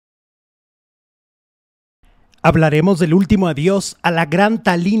Hablaremos del último adiós a la gran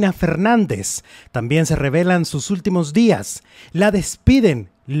Talina Fernandez. También se revelan sus últimos días. La despiden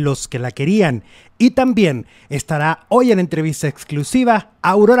los que la querían. Y también estará hoy en entrevista exclusiva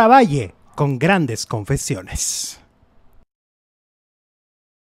Aurora Valle con grandes confesiones.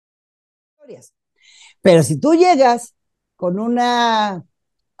 Pero si tú llegas con una,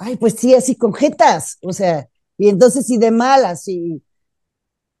 ay, pues sí, así con jetas, o sea, y entonces si de malas, y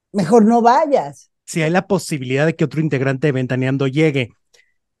mejor no vayas. Si hay la posibilidad de que otro integrante de Ventaneando llegue,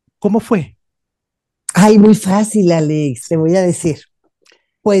 ¿cómo fue? Ay, muy fácil, Alex, te voy a decir.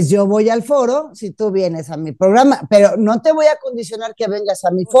 Pues yo voy al foro si tú vienes a mi programa, pero no te voy a condicionar que vengas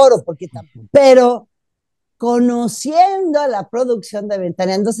a mi foro, porque pero conociendo a la producción de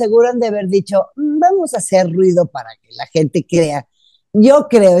Ventaneando, seguro han de haber dicho, vamos a hacer ruido para que la gente crea. Yo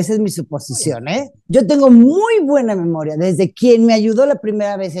creo, esa es mi suposición, ¿eh? Yo tengo muy buena memoria, desde quien me ayudó la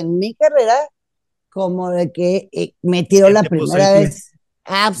primera vez en mi carrera, como de que me tiró la primera vez.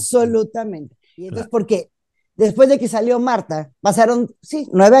 Absolutamente. Y entonces, porque después de que salió Marta, pasaron, sí,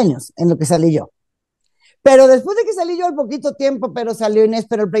 9 años en lo que salí yo. Pero después de que salí yo al poquito tiempo, pero salió Inés,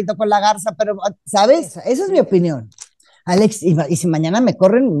 pero el pleito con la Garza, pero, ¿sabes? Esa es mi opinión. Alex, y si mañana me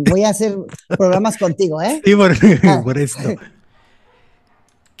corren, voy a hacer programas contigo, ¿eh? Sí, por esto.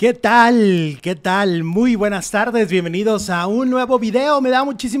 ¿Qué tal? ¿Qué tal? Muy buenas tardes, bienvenidos a un nuevo video. Me da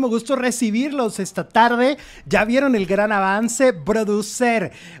muchísimo gusto recibirlos esta tarde. Ya vieron el gran avance,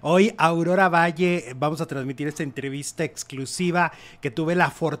 producer. Hoy Aurora Valle, vamos a transmitir esta entrevista exclusiva que tuve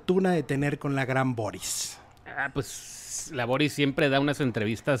la fortuna de tener con la gran Boris. Pues la Boris siempre da unas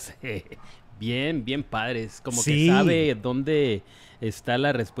entrevistas bien padres, como Sí. que sabe dónde está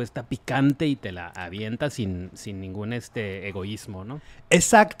la respuesta picante y te la avienta sin ningún egoísmo, ¿no?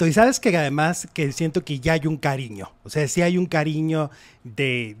 Exacto, y sabes que además que siento que ya hay un cariño, o sea, sí hay un cariño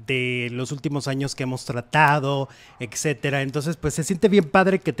de los últimos años que hemos tratado, etcétera. Entonces, pues se siente bien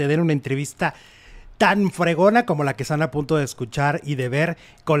padre que te den una entrevista tan fregona como la que están a punto de escuchar y de ver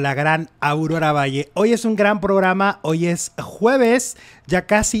con la gran Aurora Valle. Hoy es un gran programa, hoy es jueves, ya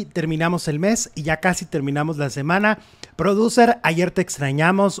casi terminamos el mes y ya casi terminamos la semana. Producer, ayer te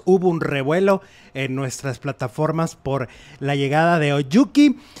extrañamos, hubo un revuelo en nuestras plataformas por la llegada de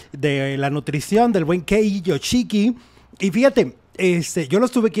Oyuki, de la nutrición, del buen Kei Yoshiki, y fíjate, yo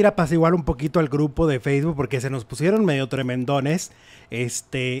los tuve que ir a apaciguar un poquito al grupo de Facebook porque se nos pusieron medio tremendones.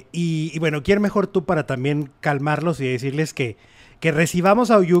 Y bueno, ¿quién mejor tú para también calmarlos y decirles que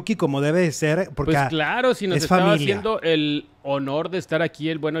recibamos a Oyuki como debe de ser? Porque pues claro, si nos es estaba familia. haciendo el honor de estar aquí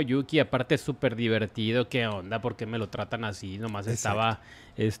el bueno Oyuki, aparte es súper divertido, ¿qué onda? ¿Por qué me lo tratan así? Nomás Exacto.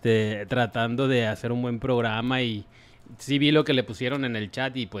 estaba tratando de hacer un buen programa y sí vi lo que le pusieron en el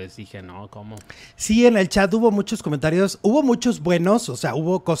chat y pues dije, no, ¿cómo? Sí, en el chat hubo muchos comentarios, hubo muchos buenos, o sea,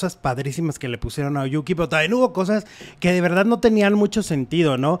 hubo cosas padrísimas que le pusieron a Oyuki, pero también hubo cosas que de verdad no tenían mucho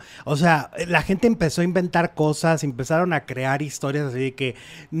sentido, ¿no? O sea, la gente empezó a inventar cosas, empezaron a crear historias así de que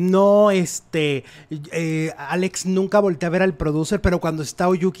no, Alex nunca voltea a ver al producer, pero cuando está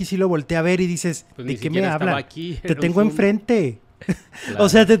Oyuki sí lo voltea a ver y dices, Pues ¿de ni qué me siquiera estaba hablan? aquí, Te era un tengo Zoom. enfrente. Claro. O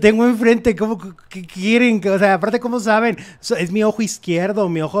sea, te tengo enfrente, ¿qué quieren? O sea, aparte, ¿cómo saben? Es mi ojo izquierdo,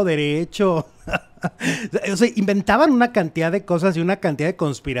 mi ojo derecho. O sea, inventaban una cantidad de cosas y una cantidad de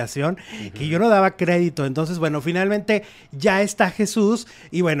conspiración que yo no daba crédito. Entonces, bueno, finalmente ya está Jesús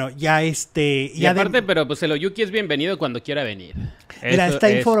y bueno, ya Y aparte, pero pues el Oyuki es bienvenido cuando quiera venir. mira, Eso está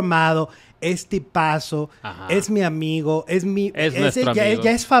es. informado, es tipazo, Ajá. es mi amigo, Es nuestro amigo.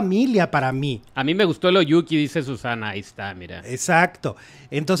 ya es familia para mí. A mí me gustó el Oyuki, dice Susana. Ahí está, mira. Exacto.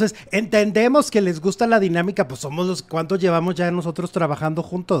 Entonces, entendemos que les gusta la dinámica, pues somos los cuantos llevamos ya nosotros trabajando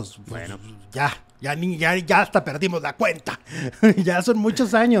juntos. Bueno, Ya hasta perdimos la cuenta. Ya son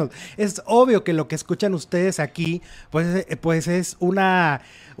muchos años. Es obvio que lo que escuchan ustedes aquí, pues es una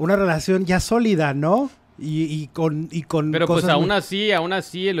relación ya sólida, ¿no? Y con pero pues cosas aún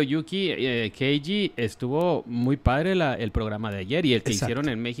así el Oyuki Keiji estuvo muy padre el programa de ayer y el que Exacto. hicieron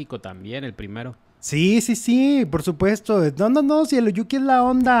en México también, el primero. Sí, por supuesto. No, si el Oyuki es la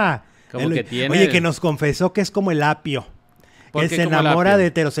onda. Como que tiene... Oye, que nos confesó que es como el apio. ¿Por Que qué se como el enamora apio? de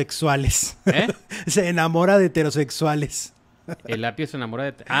heterosexuales. ¿Eh? Se enamora de heterosexuales. El apio se enamora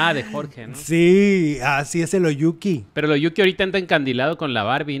de... Ah, de Jorge, ¿no? Sí, así es el Oyuki. Pero el Oyuki ahorita anda encandilado con la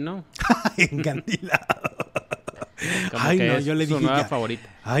Barbie, ¿no? Encandilado. Como Ay, que no, es yo le su dije nueva ya. favorita.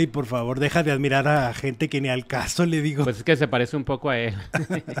 Ay, por favor, deja de admirar a gente que ni al caso le digo. Pues es que se parece un poco a él.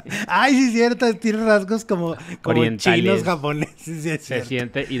 Ay, sí es cierto, tiene rasgos como Orientales. chinos, japoneses, sí es Se cierto.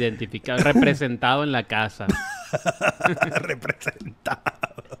 siente identificado, representado en la casa. Representado.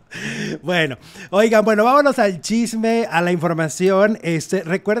 Bueno, oigan, bueno, vámonos al chisme, a la información.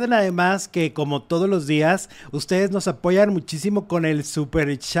 Recuerden además que como todos los días, ustedes nos apoyan muchísimo con el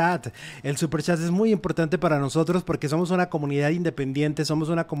super chat. El super chat es muy importante para nosotros porque somos una comunidad independiente, somos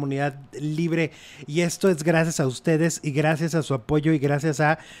una comunidad libre y esto es gracias a ustedes y gracias a su apoyo y gracias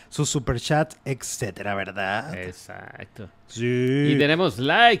a su super chat, etcétera, ¿verdad? Exacto. Sí. Y tenemos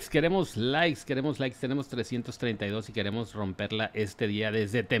likes, tenemos 332 y queremos romperla este día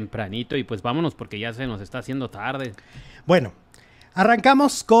desde tempranito y pues vámonos porque ya se nos está haciendo tarde. Bueno,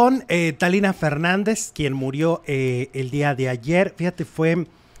 arrancamos con Talina Fernández, quien murió el día de ayer. Fíjate, fue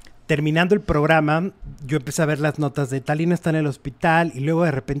terminando el programa, yo empecé a ver las notas de Talina está en el hospital y luego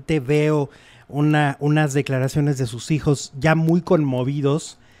de repente veo unas declaraciones de sus hijos ya muy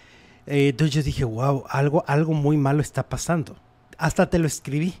conmovidos. Entonces yo dije, wow, algo muy malo está pasando. Hasta te lo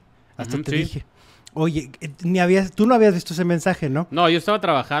escribí, hasta te dije, oye, tú no habías visto ese mensaje, ¿no? No, yo estaba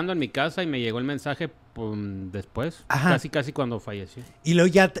trabajando en mi casa y me llegó el mensaje después, casi cuando falleció. Y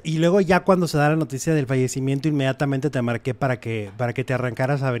luego ya cuando se da la noticia del fallecimiento, inmediatamente te marqué para que te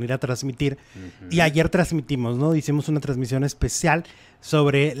arrancaras a venir a transmitir. Y ayer transmitimos, ¿no? Hicimos una transmisión especial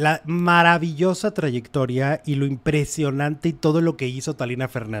sobre la maravillosa trayectoria y lo impresionante y todo lo que hizo Talina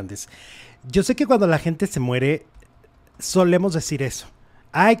Fernández. Yo sé que cuando la gente se muere, solemos decir eso.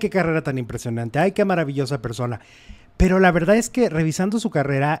 ¡Ay, qué carrera tan impresionante! ¡Ay, qué maravillosa persona! Pero la verdad es que revisando su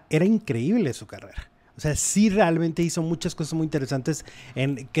carrera, era increíble su carrera. O sea, sí realmente hizo muchas cosas muy interesantes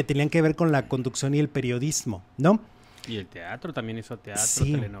que tenían que ver con la conducción y el periodismo, ¿no? Y el teatro, también hizo teatro,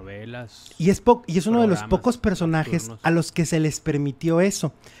 sí. Telenovelas. Y es uno de los pocos personajes nocturnos a los que se les permitió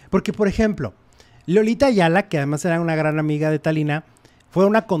eso. Porque, por ejemplo, Lolita Ayala, que además era una gran amiga de Talina, fue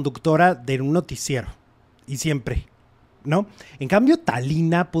una conductora de un noticiero. Y siempre, ¿no? En cambio,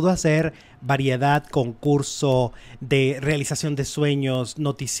 Talina pudo hacer variedad, concurso, de realización de sueños,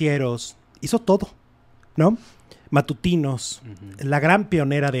 noticieros. Hizo todo, ¿no? Matutinos, la gran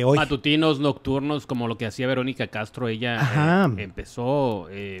pionera de hoy. Matutinos, nocturnos, como lo que hacía Verónica Castro, ella empezó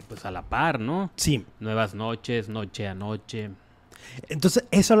pues a la par, ¿no? Sí. Nuevas noches, noche a noche. Entonces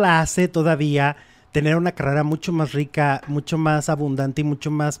eso la hace todavía tener una carrera mucho más rica, mucho más abundante y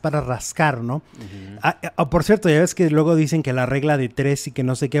mucho más para rascar, ¿no? Por cierto, ya ves que luego dicen que la regla de 3 y que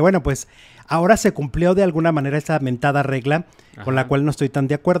no sé qué. Bueno, pues ahora se cumplió de alguna manera esa mentada regla, con la cual no estoy tan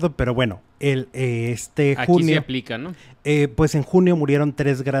de acuerdo, pero bueno, junio... Aquí se aplica, ¿no? Pues en junio murieron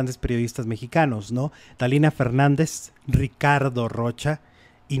 3 grandes periodistas mexicanos, ¿no? Talina Fernández, Ricardo Rocha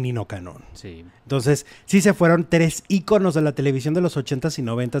y Nino Canón. Sí. Entonces, sí se fueron 3 íconos de la televisión de los 80s y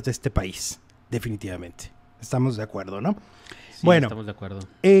 90s de este país. Definitivamente. Estamos de acuerdo, ¿no? Sí, bueno, estamos de acuerdo.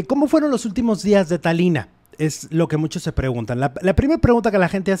 ¿Cómo fueron los últimos días de Talina? Es lo que muchos se preguntan. La primera pregunta que la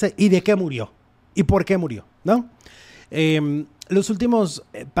gente hace, ¿y de qué murió? ¿Y por qué murió? ¿No?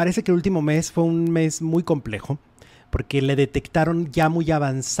 Parece que el último mes fue un mes muy complejo, porque le detectaron ya muy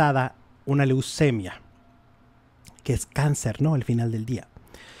avanzada una leucemia, que es cáncer, ¿no? Al final del día.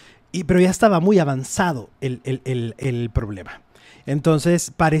 Pero ya estaba muy avanzado el problema.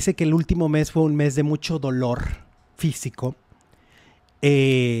 Entonces parece que el último mes fue un mes de mucho dolor físico,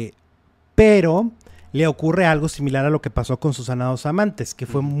 pero le ocurre algo similar a lo que pasó con Susana Dos Amantes, que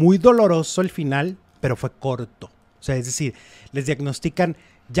fue muy doloroso el final, pero fue corto. O sea, es decir, les diagnostican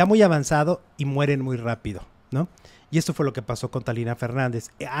ya muy avanzado y mueren muy rápido, ¿no? Y esto fue lo que pasó con Talina Fernández.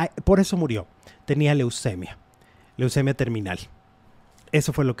 Por eso murió. Tenía leucemia terminal.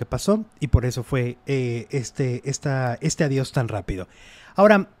 Eso fue lo que pasó y por eso fue este adiós tan rápido.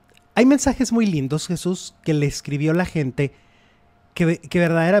 Ahora, hay mensajes muy lindos, Jesús, que le escribió la gente que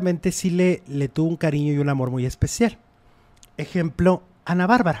verdaderamente sí le tuvo un cariño y un amor muy especial. Ejemplo, Ana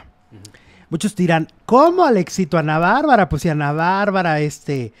Bárbara. Muchos dirán, ¿cómo, Alexito? Ana Bárbara, pues si Ana Bárbara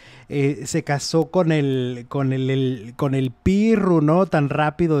se casó con el Pirru, ¿no? Tan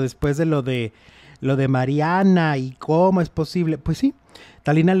rápido después de lo de Mariana, ¿y cómo es posible? Pues sí,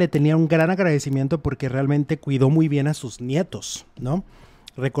 Talina le tenía un gran agradecimiento porque realmente cuidó muy bien a sus nietos, ¿no?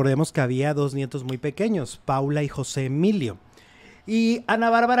 Recordemos que había 2 nietos muy pequeños, Paula y José Emilio. Y Ana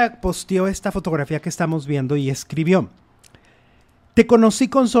Bárbara posteó esta fotografía que estamos viendo y escribió: te conocí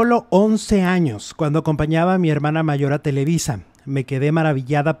con solo 11 años, cuando acompañaba a mi hermana mayor a Televisa. Me quedé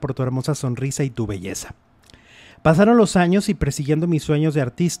maravillada por tu hermosa sonrisa y tu belleza. Pasaron los años y persiguiendo mis sueños de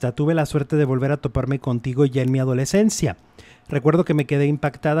artista, tuve la suerte de volver a toparme contigo ya en mi adolescencia. Recuerdo que me quedé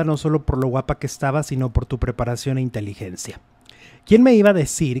impactada no solo por lo guapa que estabas, sino por tu preparación e inteligencia. ¿Quién me iba a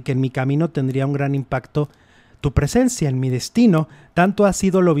decir que en mi camino tendría un gran impacto tu presencia en mi destino? Tanto ha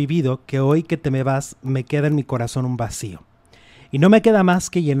sido lo vivido que hoy que te me vas me queda en mi corazón un vacío. Y no me queda más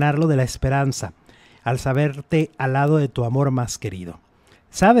que llenarlo de la esperanza, al saberte al lado de tu amor más querido.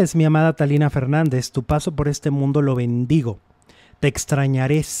 Sabes, mi amada Talina Fernández, tu paso por este mundo lo bendigo. Te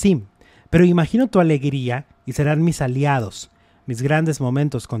extrañaré, sí, pero imagino tu alegría y serán mis aliados, mis grandes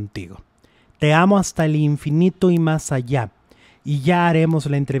momentos contigo. Te amo hasta el infinito y más allá, y ya haremos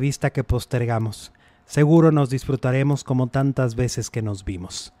la entrevista que postergamos. Seguro nos disfrutaremos como tantas veces que nos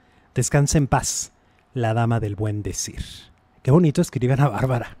vimos. Descansa en paz, la dama del buen decir. Qué bonito escribe Ana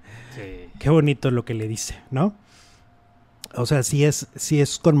Bárbara. Sí. Qué bonito lo que le dice, ¿no? O sea, sí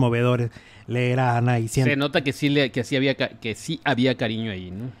es conmovedor leer a Ana y siempre... Se nota que sí había cariño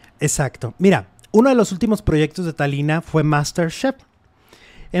ahí, ¿no? Exacto. Mira, uno de los últimos proyectos de Talina fue MasterChef.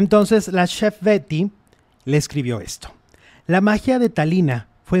 Entonces la chef Betty le escribió esto. La magia de Talina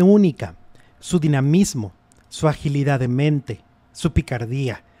fue única. Su dinamismo, su agilidad de mente, su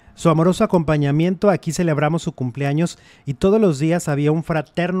picardía, su amoroso acompañamiento. Aquí celebramos su cumpleaños y todos los días había un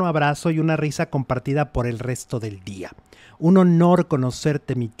fraterno abrazo y una risa compartida por el resto del día. Un honor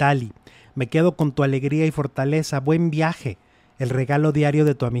conocerte, mi Tali. Me quedo con tu alegría y fortaleza. Buen viaje. El regalo diario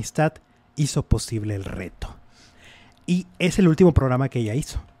de tu amistad hizo posible el reto. Y es el último programa que ella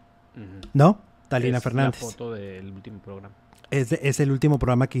hizo, ¿no? Talina Fernández. La foto del último programa. Es el último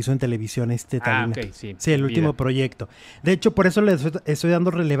programa que hizo en televisión Talina. Ok, sí. Sí, el último proyecto. De hecho, por eso le estoy dando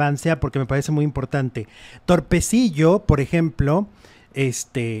relevancia porque me parece muy importante. Torpecillo, por ejemplo,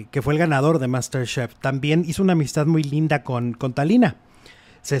 que fue el ganador de MasterChef, también hizo una amistad muy linda con Talina.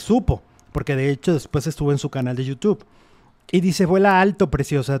 Se supo, porque de hecho después estuvo en su canal de YouTube. Y dice, vuela alto,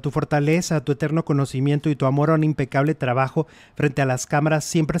 preciosa, tu fortaleza, tu eterno conocimiento y tu amor a un impecable trabajo frente a las cámaras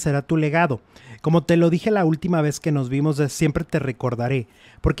siempre será tu legado. Como te lo dije la última vez que nos vimos, siempre te recordaré,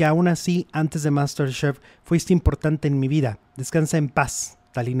 porque aún así, antes de MasterChef, fuiste importante en mi vida. Descansa en paz,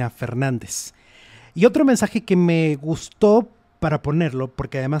 Talina Fernández. Y otro mensaje que me gustó para ponerlo,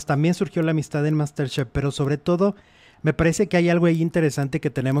 porque además también surgió la amistad en MasterChef, pero sobre todo me parece que hay algo ahí interesante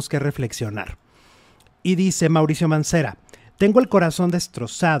que tenemos que reflexionar. Y dice Mauricio Mancera, tengo el corazón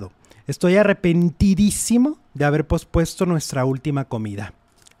destrozado. Estoy arrepentidísimo de haber pospuesto nuestra última comida.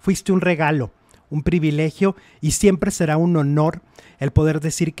 Fuiste un regalo, un privilegio y siempre será un honor el poder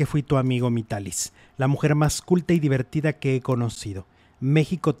decir que fui tu amigo, mi Talis, la mujer más culta y divertida que he conocido.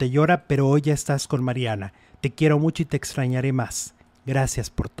 México te llora, pero hoy ya estás con Mariana. Te quiero mucho y te extrañaré más.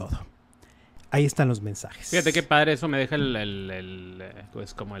 Gracias por todo. Ahí están los mensajes. Fíjate qué padre, eso me deja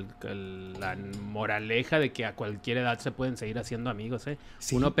pues como la moraleja de que a cualquier edad se pueden seguir haciendo amigos, ¿eh?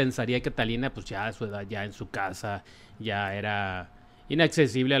 Sí. Uno pensaría que Talina, pues ya a su edad, ya en su casa, ya era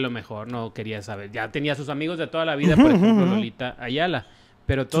inaccesible a lo mor, no quería saber. Ya tenía sus amigos de toda la vida, por ejemplo, Lolita Ayala.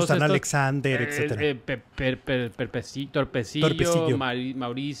 Pero todos Susan estos, Alexander, etcétera. Torpecillo.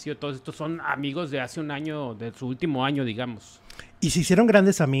 Mauricio, todos estos son amigos de hace un año, de su último año, digamos. Y se hicieron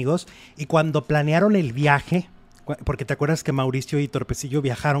grandes amigos y cuando planearon el viaje, porque te acuerdas que Mauricio y Torpecillo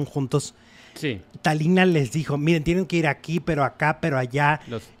viajaron juntos, sí. Talina les dijo, miren, tienen que ir aquí, pero acá, pero allá.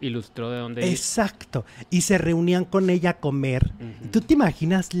 Los ilustró de dónde ir. Exacto. Y se reunían con ella a comer. ¿Y tú te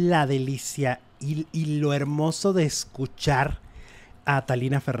imaginas la delicia y lo hermoso de escuchar a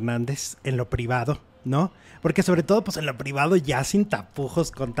Talina Fernández en lo privado, ¿no? Porque sobre todo, pues en lo privado ya sin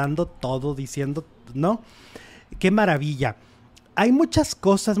tapujos, contando todo, diciendo, ¿no? ¡Qué maravilla! Hay muchas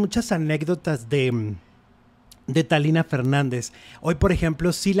cosas, muchas anécdotas de Talina Fernández. Hoy, por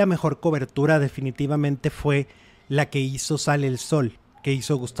ejemplo, sí la mejor cobertura definitivamente fue la que hizo Sale el Sol, que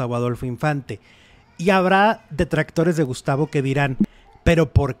hizo Gustavo Adolfo Infante. Y habrá detractores de Gustavo que dirán,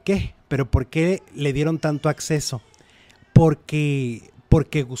 ¿pero por qué? ¿Pero por qué le dieron tanto acceso? Porque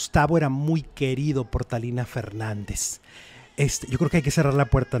Gustavo era muy querido por Talina Fernández. Yo creo que hay que cerrar la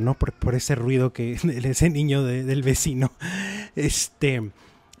puerta, ¿no? Por ese ruido que ese niño del vecino.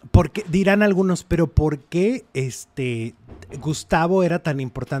 Porque dirán algunos, pero ¿por qué Gustavo era tan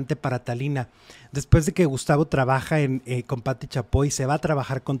importante para Talina? Después de que Gustavo trabaja con Pati Chapoy, se va a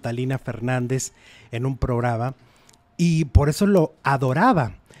trabajar con Talina Fernández en un programa y por eso lo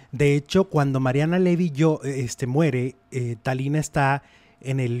adoraba. De hecho, cuando Mariana Levy muere, Talina está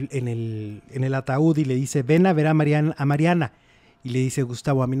en el ataúd y le dice, ven a ver a Mariana. Y le dice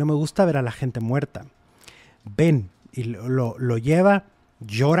Gustavo, a mí no me gusta ver a la gente muerta. Ven. Y lo lleva,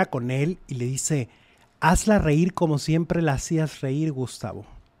 llora con él y le dice, hazla reír como siempre la hacías reír, Gustavo.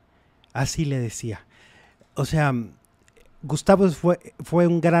 Así le decía. O sea, Gustavo fue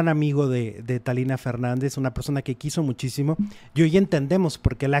un gran amigo de Talina Fernández, una persona que quiso muchísimo. Y hoy entendemos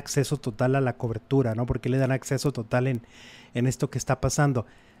por qué el acceso total a la cobertura, ¿no? Por qué le dan acceso total en esto que está pasando.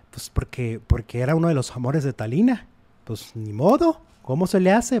 Pues porque era uno de los amores de Talina. Pues ni modo. ¿Cómo se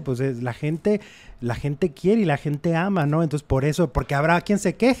le hace? Pues la gente quiere y la gente ama, ¿no? Entonces por eso, porque habrá quien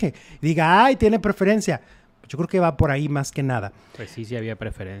se queje y diga, ay, tiene preferencia. Yo creo que va por ahí más que nada. Pues sí había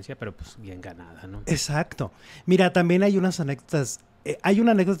preferencia, pero pues bien ganada, ¿no? Exacto. Mira, también hay unas anécdotas. Hay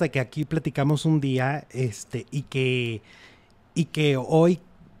una anécdota que aquí platicamos un día, y que hoy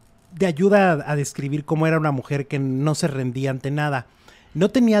te ayuda a describir cómo era una mujer que no se rendía ante nada. No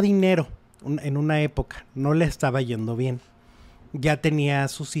tenía dinero en una época, no le estaba yendo bien. Ya tenía a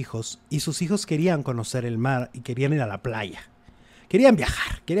sus hijos y sus hijos querían conocer el mar y querían ir a la playa. Querían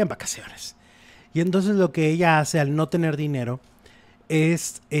viajar, querían vacaciones. Y entonces lo que ella hace al no tener dinero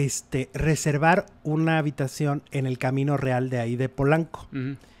es reservar una habitación en el Camino Real de ahí de Polanco.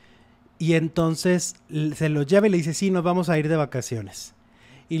 Uh-huh. Y entonces se lo lleva y le dice, sí, nos vamos a ir de vacaciones.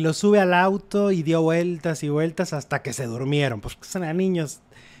 Y lo sube al auto y dio vueltas y vueltas hasta que se durmieron. Porque son niños,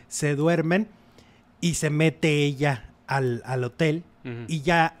 se duermen y se mete ella al hotel. Uh-huh. Y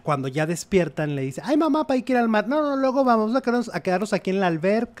ya cuando ya despiertan le dice, ay mamá, para ir al mar. No, luego vamos a quedarnos aquí en la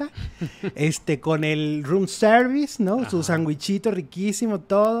alberca, con el room service, ¿no? Ajá. Su sandwichito riquísimo,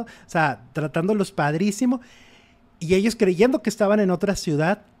 todo. O sea, tratándolos padrísimo. Y ellos creyendo que estaban en otra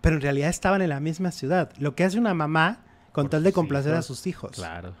ciudad, pero en realidad estaban en la misma ciudad. Lo que hace una mamá con tal de complacer a sus hijos.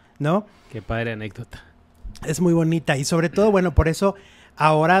 Claro. ¿No? Qué padre anécdota. Es muy bonita. Y sobre todo, bueno, por eso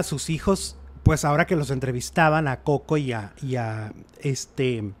ahora sus hijos, pues ahora que los entrevistaban a Coco y a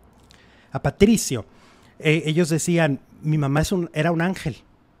Patricio, ellos decían, mi mamá era un ángel.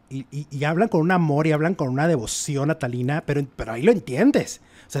 Y hablan con un amor y hablan con una devoción a Talina, pero ahí lo entiendes.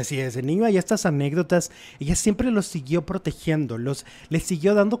 O sea, si desde niño hay estas anécdotas, ella siempre los siguió protegiendo, les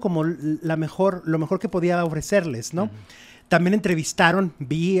siguió dando como lo mejor que podía ofrecerles, ¿no? Uh-huh. También entrevistaron,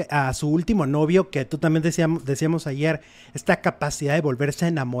 vi a su último novio, que tú también decíamos ayer, esta capacidad de volverse a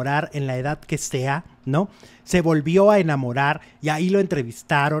enamorar en la edad que sea, ¿no? Se volvió a enamorar y ahí lo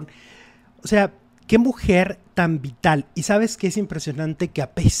entrevistaron. O sea, qué mujer tan vital. Y sabes qué es impresionante, que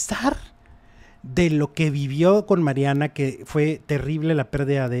a pesar de lo que vivió con Mariana, que fue terrible la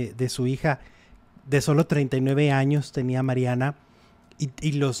pérdida de su hija, de solo 39 años tenía Mariana,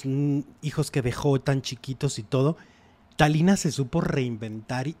 y los hijos que dejó tan chiquitos y todo, Talina se supo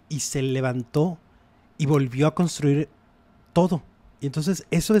reinventar y se levantó y volvió a construir todo. Y entonces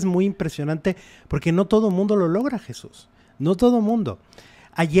eso es muy impresionante, porque no todo mundo lo logra, Jesús. No todo mundo.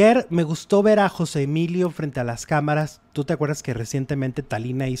 Ayer me gustó ver a José Emilio frente a las cámaras. Tú te acuerdas que recientemente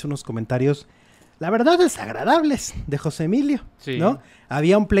Talina hizo unos comentarios, la verdad, desagradables de José Emilio, sí, ¿no?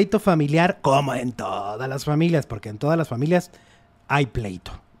 Había un pleito familiar, como en todas las familias, porque en todas las familias hay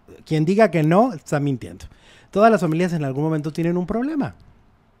pleito. Quien diga que no, está mintiendo. Todas las familias en algún momento tienen un problema.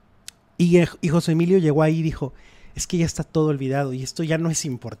 Y José Emilio llegó ahí y dijo, es que ya está todo olvidado y esto ya no es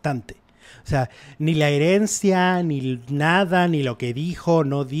importante. O sea, ni la herencia, ni nada, ni lo que dijo,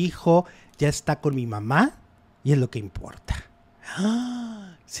 no dijo, ya está con mi mamá y es lo que importa.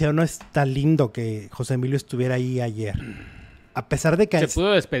 ¿Sí o no está lindo que José Emilio estuviera ahí ayer? A pesar de que... Se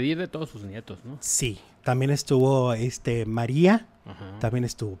pudo despedir de todos sus nietos, ¿no? Sí, también estuvo María, ajá, también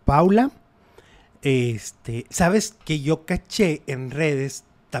estuvo Paula. ¿Sabes que yo caché en redes?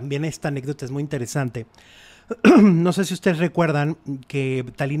 También esta anécdota es muy interesante. No sé si ustedes recuerdan que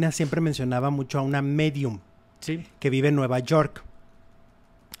Talina siempre mencionaba mucho a una medium, sí, que vive en Nueva York,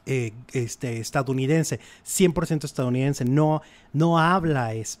 estadounidense, 100% estadounidense, no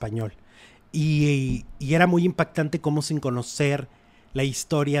habla español. Y era muy impactante cómo, sin conocer la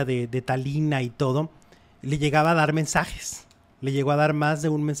historia de Talina y todo, le llegaba a dar mensajes. Le llegó a dar más de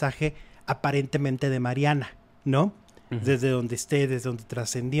un mensaje aparentemente de Mariana, ¿no? Uh-huh. Desde donde desde donde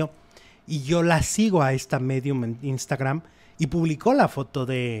trascendió. Y yo la sigo a esta medium en Instagram y publicó la foto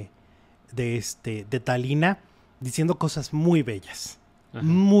de Talina diciendo cosas muy bellas, ajá,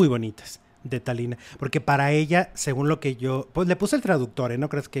 muy bonitas de Talina. Porque para ella, según lo que yo... Pues le puse el traductor, ¿no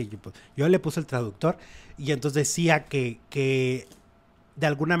crees que yo le puse el traductor? Y entonces decía que de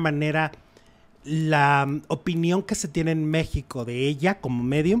alguna manera la opinión que se tiene en México de ella como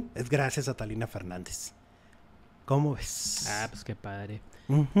medium es gracias a Talina Fernández. ¿Cómo ves? Ah, pues qué padre.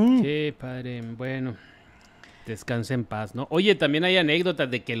 Uh-huh. Qué padre. Bueno, descanse en paz, ¿no? Oye, también hay anécdotas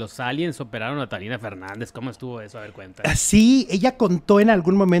de que los aliens operaron a Talina Fernández. ¿Cómo estuvo eso? A ver, cuenta. Sí, ella contó en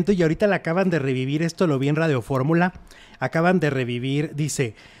algún momento y ahorita la acaban de revivir. Esto lo vi en Radio Fórmula. Acaban de revivir,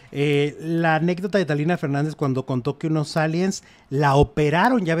 dice, la anécdota de Talina Fernández cuando contó que unos aliens la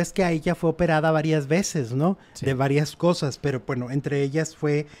operaron. Ya ves que a ella fue operada varias veces, ¿no? Sí. De varias cosas, pero bueno, entre ellas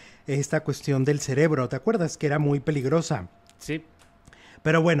fue esta cuestión del cerebro. ¿Te acuerdas? Que era muy peligrosa. Sí.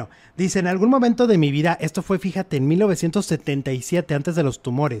 Pero bueno, dice, en algún momento de mi vida, esto fue, fíjate, en 1977, antes de los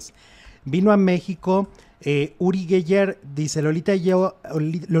tumores, vino a México Uri Geller, dice, Lolita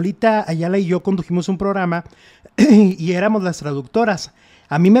Ayala y yo condujimos un programa y éramos las traductoras.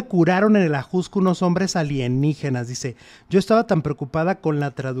 A mí me curaron en el Ajusco unos hombres alienígenas. Dice, yo estaba tan preocupada con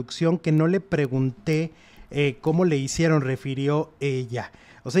la traducción que no le pregunté cómo le hicieron, refirió ella.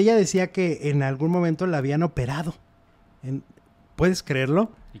 O sea, ella decía que en algún momento la habían operado. ¿Puedes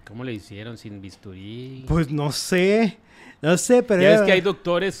creerlo? ¿Y cómo le hicieron sin bisturí? Pues no sé, pero... Ya es que hay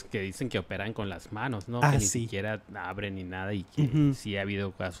doctores que dicen que operan con las manos, ¿no? Que ni sí. siquiera abren ni nada y que sí ha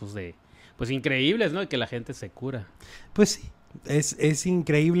habido casos de... Pues increíbles, ¿no? De que la gente se cura. Pues sí, es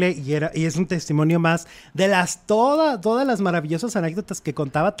increíble y es un testimonio más de todas las maravillosas anécdotas que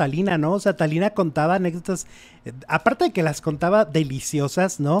contaba Talina, ¿no? O sea, Talina contaba anécdotas, aparte de que las contaba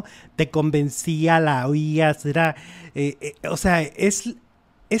deliciosas, ¿no? Te convencía, la oías, era... o sea,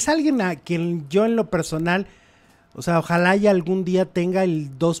 es alguien a quien yo en lo personal... O sea, ojalá y algún día tenga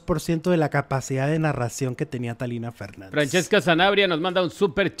el 2% de la capacidad de narración que tenía Talina Fernández. Francesca Sanabria nos manda un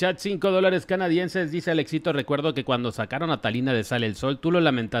super chat, $5 canadienses. Dice Alexito, recuerdo que cuando sacaron a Talina de Sale el Sol, tú lo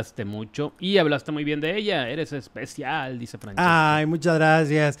lamentaste mucho y hablaste muy bien de ella. Eres especial, dice Francesca. Ay, muchas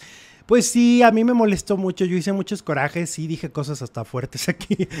gracias. Pues sí, a mí me molestó mucho. Yo hice muchos corajes, sí dije cosas hasta fuertes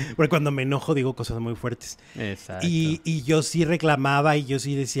aquí. Porque cuando me enojo digo cosas muy fuertes. Exacto. Y yo sí reclamaba y yo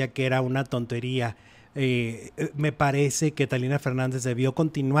sí decía que era una tontería. Me parece que Talina Fernández debió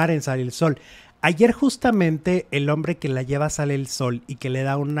continuar en Sale el Sol. Ayer justamente el hombre que la lleva a Sale el Sol y que le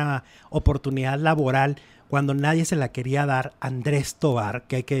da una oportunidad laboral cuando nadie se la quería dar, Andrés Tobar,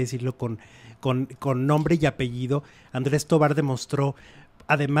 que hay que decirlo con nombre y apellido, Andrés Tobar demostró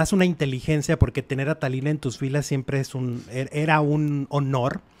además una inteligencia, porque tener a Talina en tus filas siempre era un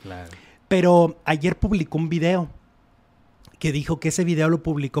honor. Claro. Pero ayer publicó un video que dijo que ese video lo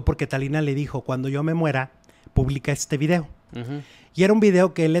publicó porque Talina le dijo, cuando yo me muera, publica este video. Uh-huh. Y era un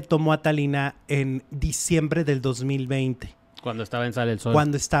video que él le tomó a Talina en diciembre del 2020. Cuando estaba en Sale el Sol.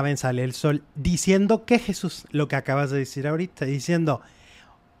 Cuando estaba en Sale el Sol. Diciendo que, Jesús, lo que acabas de decir ahorita, diciendo,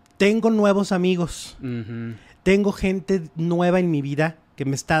 tengo nuevos amigos, tengo gente nueva en mi vida que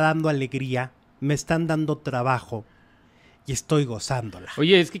me está dando alegría, me están dando trabajo. Y estoy gozándola.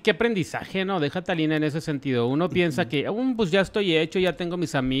 Oye, es que qué aprendizaje, ¿no? Deja Talina en ese sentido. Uno piensa que, pues ya estoy hecho, ya tengo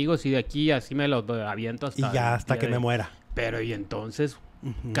mis amigos y de aquí así me lo aviento hasta que me muera. Pero y entonces,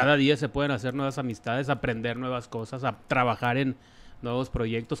 cada día se pueden hacer nuevas amistades, aprender nuevas cosas, a trabajar en nuevos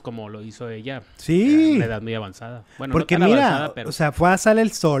proyectos como lo hizo ella. Sí. En una edad muy avanzada. Bueno, porque no tan mira, avanzada, pero... o sea, fue a Sale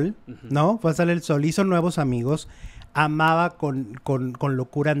el Sol, ¿no? Fue a Sale el Sol, hizo nuevos amigos, amaba con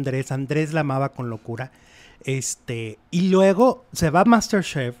locura a Andrés. Andrés la amaba con locura. Y luego se va a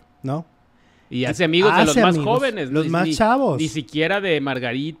MasterChef, ¿no? Y hace amigos de los más amigos, jóvenes. Los más chavos. Ni siquiera de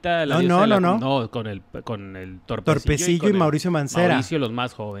Margarita. No. No, con el Torpecillo y Mauricio Mancera. Mauricio, los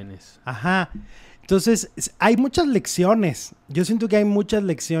más jóvenes. Ajá. Entonces, hay muchas lecciones. Yo siento que hay muchas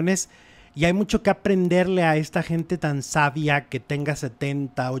lecciones y hay mucho que aprenderle a esta gente tan sabia que tenga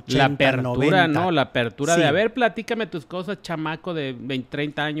 70, 80, la apertura, 90. ¿no? La apertura sí. de, a ver, platícame tus cosas, chamaco de 20,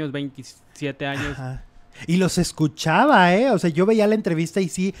 30 años, 27 años. Ajá. Y los escuchaba, ¿eh? O sea, yo veía la entrevista y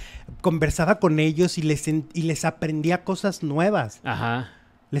sí conversaba con ellos y les aprendía cosas nuevas. Ajá.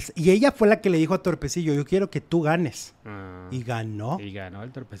 Y ella fue la que le dijo a Torpecillo, yo quiero que tú ganes. Y ganó. Y ganó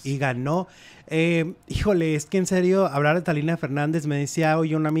el Torpecillo. Y ganó. Híjole, es que en serio, hablar de Talina Fernández, me decía,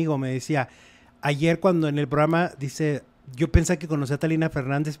 oye, un amigo me decía, ayer cuando en el programa, dice, yo pensé que conocía a Talina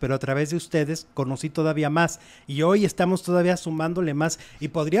Fernández, pero a través de ustedes conocí todavía más. Y hoy estamos todavía sumándole más. Y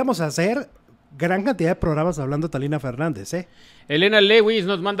podríamos hacer gran cantidad de programas hablando de Talina Fernández, ¿eh? Elena Lewis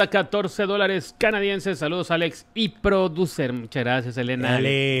nos manda $14 canadienses. Saludos, Alex y producer. Muchas gracias, Elena.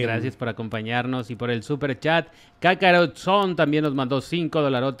 Dale. Gracias por acompañarnos y por el super chat. Kakarotson también nos mandó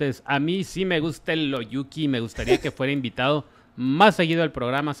 $5. A mí sí me gusta el Loyuki. Me gustaría que fuera invitado más seguido al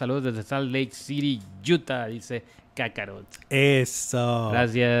programa. Saludos desde Salt Lake City, Utah, dice Kakarot. Eso.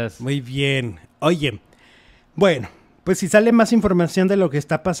 Gracias. Muy bien. Oye, bueno, pues si sale más información de lo que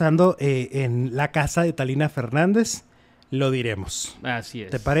está pasando en la casa de Talina Fernández, lo diremos. Así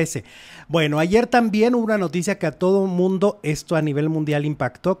es. ¿Te parece? Bueno, ayer también hubo una noticia que a todo mundo, esto a nivel mundial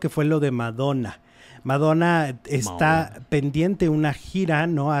impactó, que fue lo de Madonna. Madonna está pendiente una gira,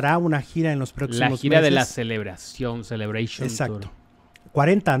 ¿no? Hará una gira en los próximos meses. La gira de la Celebration Exacto. Tour.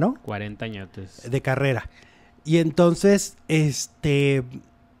 40, ¿no? 40 años. De carrera. Y entonces,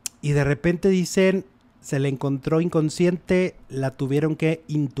 y de repente dicen, se le encontró inconsciente, la tuvieron que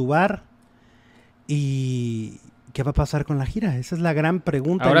intubar. ¿Y qué va a pasar con la gira? Esa es la gran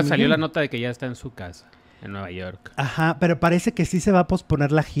pregunta. Ahora salió la nota de que ya está en su casa, en Nueva York. Ajá, pero parece que sí se va a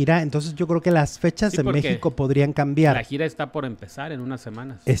posponer la gira, entonces yo creo que las fechas en México podrían cambiar. La gira está por empezar en unas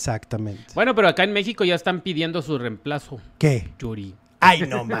semanas. Exactamente. Bueno, pero acá en México ya están pidiendo su reemplazo. ¿Qué? Yuri. Ay,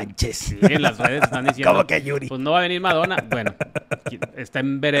 no manches. Sí, en las redes están diciendo. ¿Cómo que Yuri? Pues no va a venir Madonna. Bueno, está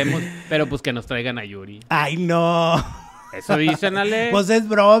en veremos, pero pues que nos traigan a Yuri. Ay, no. Eso dicen, Ale. Pues es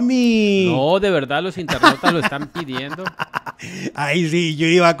bromi. No, de verdad los internautas lo están pidiendo. Ay, sí,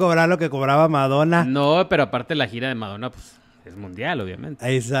 Yuri va a cobrar lo que cobraba Madonna. No, pero aparte la gira de Madonna, pues, es mundial,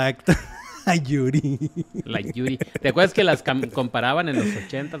 obviamente. Exacto. Ay, Yuri. La Yuri. ¿Te acuerdas que las comparaban en los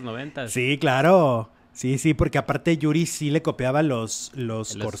 80s, 90s? Sí, claro. Sí, porque aparte Yuri sí le copiaba los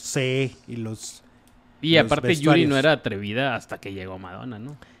corsé y los Y aparte vestuarios. Yuri no era atrevida hasta que llegó Madonna,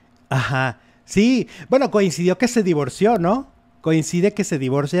 ¿no? Ajá. Sí, bueno, coincidió que se divorció, ¿no? Coincide que se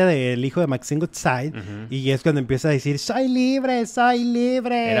divorcia del hijo de Maxine Goodside y es cuando empieza a decir, soy libre, soy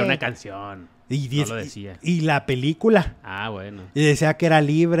libre. Era una canción. Y, No lo decía. y la película. Ah, bueno. Y decía que era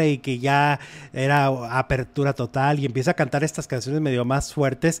libre y que ya era apertura total y empieza a cantar estas canciones medio más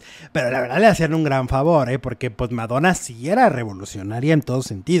fuertes, pero la verdad le hacían un gran favor, porque pues Madonna sí era revolucionaria en todo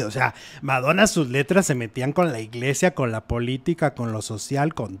sentido. O sea, Madonna sus letras se metían con la iglesia, con la política, con lo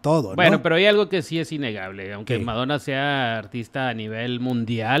social, con todo, ¿no? Bueno, pero hay algo que sí es innegable. Aunque ¿Qué? Madonna sea artista a nivel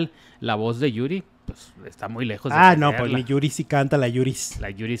mundial, la voz de Yuri, pues está muy lejos de Ah, no, tenerla. pues mi Yuri sí canta, la Yuri. La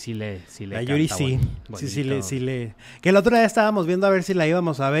Yuri sí le La canta Yuri sí. bonito. Sí. Que el otro día estábamos viendo a ver si la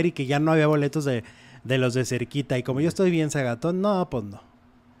íbamos a ver y que ya no había boletos de los de cerquita. Y como yo estoy bien sagatón, no, pues no.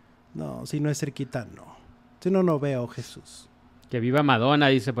 No, si no es cerquita, no. Si no, no veo, Jesús. Que viva Madonna,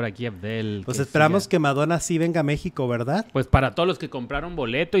 dice por aquí Abdel. Pues que esperamos siga. que Madonna sí venga a México, ¿verdad? Pues para todos los que compraron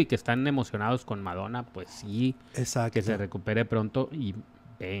boleto y que están emocionados con Madonna, pues sí, Exacto. que se recupere pronto y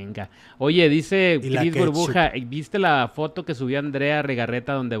venga. Oye, dice Y la Cris ketchup. Burbuja, ¿viste la foto que subió Andrea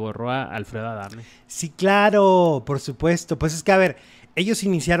Regarreta donde borró a Alfredo Adame? Sí, claro, por supuesto. Pues es que, a ver, ellos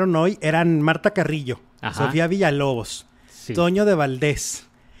iniciaron hoy, eran Marta Carrillo, Ajá. Sofía Villalobos, Sí. Toño de Valdés,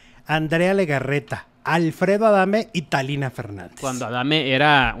 Andrea Legarreta, Alfredo Adame y Talina Fernández. Cuando Adame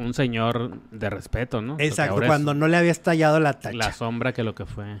era un señor de respeto, ¿no? Porque Exacto, ahora cuando es no le había estallado la tacha. la sombra que lo que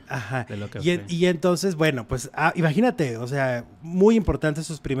fue. Ajá. De lo que Y, fue. y entonces, bueno, pues imagínate, o sea, muy importantes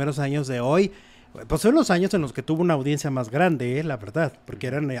esos primeros años de hoy. Pues son los años en los que tuvo una audiencia más grande, la verdad, porque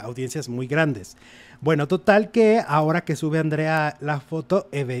eran audiencias muy grandes. Bueno, total que ahora que sube Andrea la foto,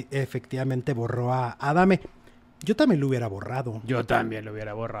 efectivamente borró a Adame. Yo también lo hubiera borrado. Yo también lo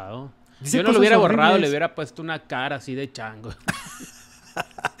hubiera borrado. Dice Yo no lo cosas hubiera borrado, horribles. le hubiera puesto una cara así de chango.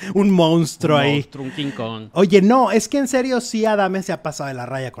 Un monstruo Un ahí. monstruo, un King Kong. Oye, no, es que en serio sí Adame se ha pasado de la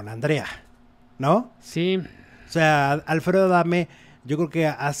raya con Andrea, ¿no? Sí, O sea, Alfredo Adame, yo creo que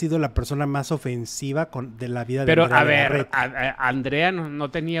ha sido la persona más ofensiva de la vida de pero Andrea a ver, Legarreta. Andrea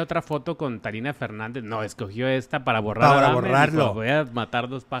no tenía otra foto con Talina Fernández. No, escogió esta para borrar Para a Adame. borrarlo. Dijo, voy a matar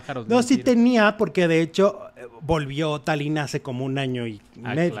dos pájaros. de No, un sí tiro. tenía, porque de hecho volvió Talina hace como un año y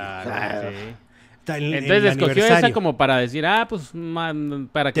Ah, medio. claro, sí. Está en Entonces el escogió esa aniversario. como para decir, pues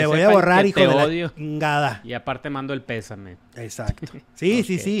para que Te voy a sepan borrar, que hijo te de odio. la chingada. Y aparte mando el pésame. Exacto. Sí, Ok.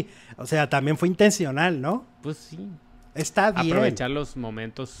 sí. O sea, también fue intencional, ¿no? Pues sí. Está bien. Aprovechar los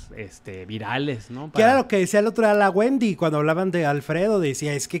momentos virales, ¿no? Que era lo que decía el otro día la Wendy cuando hablaban de Alfredo.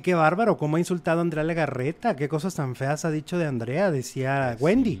 Decía, es que qué bárbaro, cómo ha insultado a Andrea Legarreta. Qué cosas tan feas ha dicho de Andrea, decía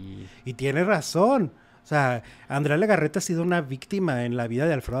Wendy. Sí. Y tiene razón. O sea, Andrea Legarreta ha sido una víctima en la vida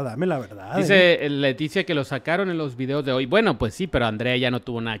de Alfredo Adame, la verdad. Dice Leticia que lo sacaron en los videos de hoy. Bueno, pues sí, pero Andrea ya no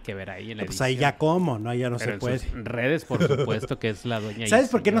tuvo nada que ver ahí en la Pues edición. ahí ya cómo, ¿no? Ya no Pero se en puede. sus redes, por supuesto, que es la doña. ¿Sabes y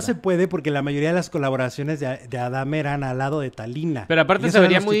por qué no se señora. puede? Porque la mayoría de las colaboraciones de Adame eran al lado de Talina. Pero aparte Ellos se eran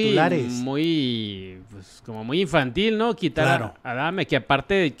vería los titulares. pues, como muy infantil, ¿no? Quitar Claro. a Adame, que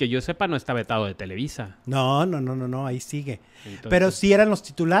aparte, que yo sepa, no está vetado de Televisa. No, ahí sigue. Entonces- Pero sí eran los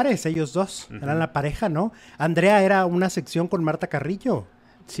titulares, ellos dos. Eran la pareja, ¿no? Andrea era una sección con Marta Carrillo.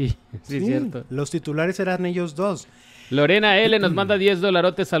 Sí, sí, es cierto. Los titulares eran ellos dos. Lorena L nos manda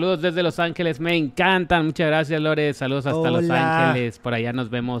 $10. Saludos desde Los Ángeles. Me encantan. Muchas gracias, Lore. Saludos hasta Los Hola. Ángeles. Por allá nos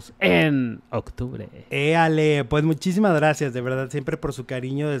vemos en octubre. Ale, pues muchísimas gracias, de verdad, siempre por su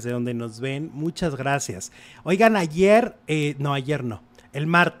cariño desde donde nos ven. Muchas gracias. Oigan, ayer no, el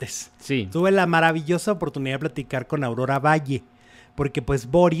martes, Sí. tuve la maravillosa oportunidad de platicar con Aurora Valle, porque pues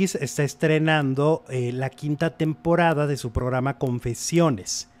Boris está estrenando la 5ª temporada de su programa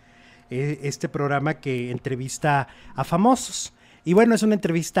Confesiones, este programa que entrevista a famosos. Y bueno, es una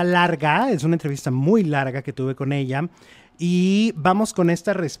entrevista larga, es una entrevista muy larga que tuve con ella. Y vamos con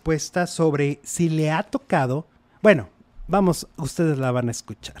esta respuesta sobre si le ha tocado. Bueno, vamos, ustedes la van a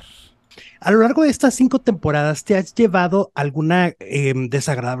escuchar. A lo largo de estas 5 temporadas, ¿te has llevado alguna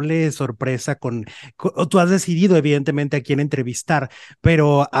desagradable sorpresa o tú has decidido evidentemente a quién entrevistar,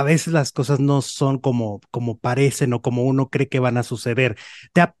 pero a veces las cosas no son como parecen o como uno cree que van a suceder?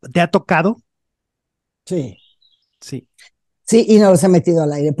 ¿Te ha tocado? Sí. Sí. Sí, y no los he metido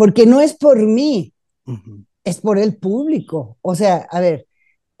al aire, porque no es por mí, Ujú. es por el público. O sea, a ver,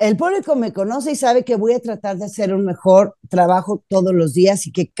 el público me conoce y sabe que voy a tratar de hacer un mejor trabajo todos los días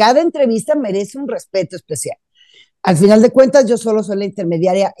y que cada entrevista merece un respeto especial. Al final de cuentas, yo solo soy la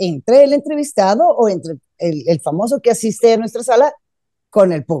intermediaria entre el entrevistado o entre el famoso que asiste a nuestra sala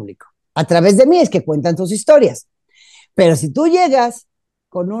con el público. A través de mí es que cuentan sus historias. Pero si tú llegas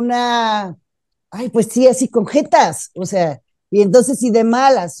con una, ay, pues sí, así con jetas, o sea, y entonces y de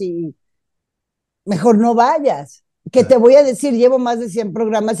malas, y mejor no vayas. Que te voy a decir, llevo más de 100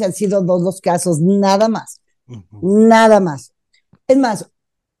 programas y han sido dos los casos, nada más, nada más. Es más,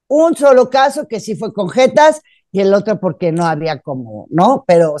 un solo caso que sí fue con jetas y el otro porque no había como, ¿no?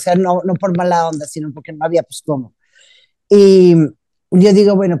 Pero, o sea, no por mala onda, sino porque no había pues cómo. Y yo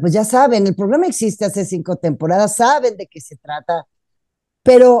digo, bueno, pues ya saben, el programa existe hace 5 temporadas, saben de qué se trata,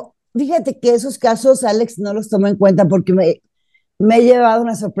 pero fíjate que esos casos Alex no los toma en cuenta porque me he llevado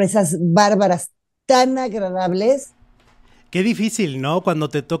unas sorpresas bárbaras tan agradables. Qué difícil, ¿no? Cuando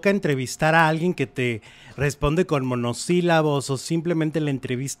te toca entrevistar a alguien que te responde con monosílabos o simplemente la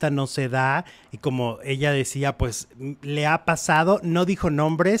entrevista no se da y como ella decía, pues le ha pasado, no dijo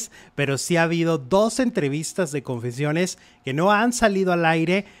nombres, pero sí ha habido 2 entrevistas de confesiones que no han salido al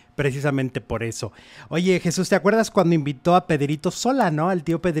aire precisamente por eso. Oye, Jesús, ¿te acuerdas cuando invitó a Pedrito Sola, ¿no? Al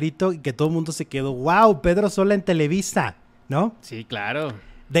tío Pedrito y que todo el mundo se quedó, wow, Pedro Sola en Televisa, ¿no? Sí, claro.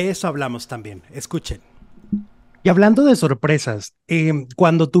 De eso hablamos también, escuchen. Y hablando de sorpresas,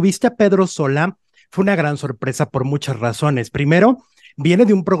 cuando tuviste a Pedro Sola, fue una gran sorpresa por muchas razones. Primero, viene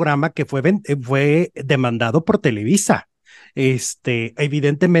de un programa que fue demandado por Televisa.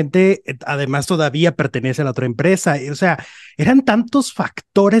 Evidentemente, además todavía pertenece a la otra empresa. O sea, eran tantos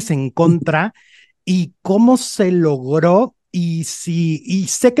factores en contra y cómo se logró. Y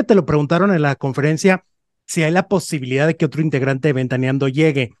sé que te lo preguntaron en la conferencia, si hay la posibilidad de que otro integrante de Ventaneando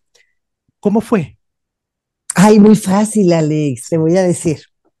llegue. ¿Cómo fue? Ay, muy fácil, Alex, te voy a decir.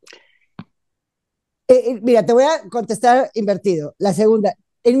 Mira, te voy a contestar invertido. La segunda,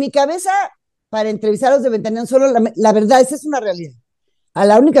 en mi cabeza, para entrevistar a los de Ventaneando solo, la verdad, esa es una realidad. A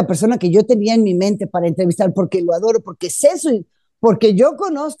la única persona que yo tenía en mi mente para entrevistar, porque lo adoro, porque sé su, porque yo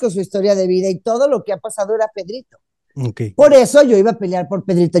conozco su historia de vida y todo lo que ha pasado era Pedrito. Okay. Por eso yo iba a pelear por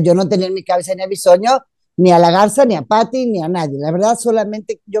Pedrito. Yo no tenía en mi cabeza ni a Bisoño, ni a la Garza, ni a Patti, ni a nadie. La verdad,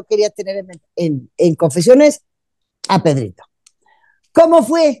 solamente yo quería tener en confesiones a Pedrito. ¿Cómo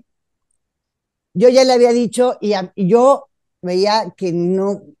fue? Yo ya le había dicho y yo veía que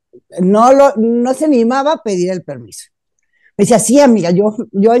no se animaba a pedir el permiso. Me decía, sí, amiga,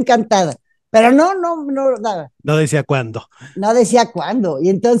 yo encantada. Pero no, nada. No decía cuándo. No decía cuándo. Y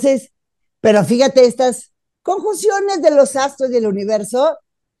entonces, pero fíjate, estas conjunciones de los astros del universo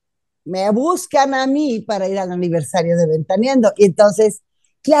me buscan a mí para ir al aniversario de Ventaneando. Y entonces,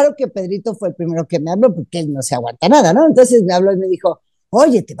 claro que Pedrito fue el primero que me habló porque él no se aguanta nada, ¿no? Entonces me habló y me dijo,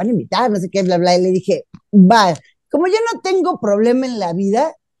 oye, te van a invitar, no sé qué, bla, bla. Y le dije, va, como yo no tengo problema en la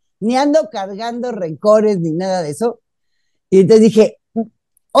vida, ni ando cargando rencores ni nada de eso. Y entonces dije,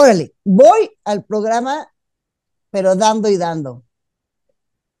 órale, voy al programa, pero dando y dando.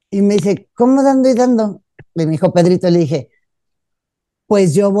 Y me dice, ¿cómo dando y dando? Y me dijo Pedrito, le dije,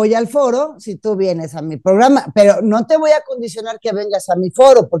 pues yo voy al foro si tú vienes a mi programa, pero no te voy a condicionar que vengas a mi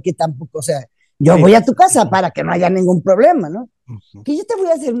foro, porque tampoco, o sea, yo voy a tu casa para que no haya ningún problema, ¿no? Que yo te voy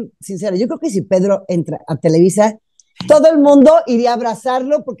a ser sincera, yo creo que si Pedro entra a Televisa, todo el mundo iría a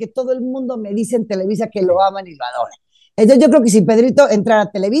abrazarlo porque todo el mundo me dice en Televisa que lo aman y lo adoran. Entonces yo creo que si Pedrito entrara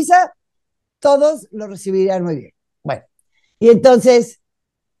a Televisa, todos lo recibirían muy bien. Bueno, y entonces,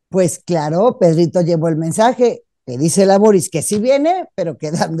 pues claro, Pedrito llevó el mensaje, que dice la Boris que sí viene, pero que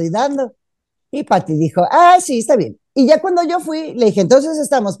dando y dando. Y Pati dijo, ah, sí, está bien. Y ya cuando yo fui, le dije, entonces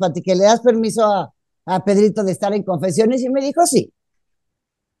estamos, Pati, que le das permiso a Pedrito de estar en confesiones, y me dijo, sí,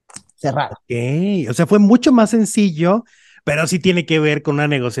 cerrado. Ok, o sea, fue mucho más sencillo, pero sí tiene que ver con una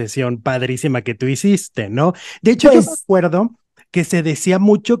negociación padrísima que tú hiciste, ¿no? De hecho, yo me Pues acuerdo que se decía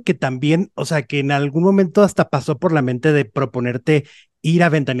mucho que también, o sea, que en algún momento hasta pasó por la mente de proponerte ir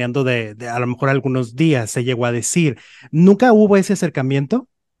aventaneando de a lo mejor algunos días, se llegó a decir. ¿Nunca hubo ese acercamiento?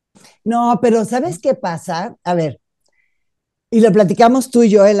 no, pero ¿sabes qué pasa? A ver, y lo platicamos tú y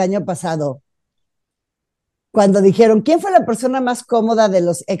yo el año pasado, cuando dijeron, ¿quién fue la persona más cómoda de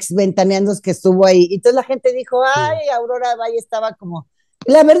los ex ventaneandos que estuvo ahí? Y entonces la gente dijo, Sí. ay, Aurora Valle estaba como,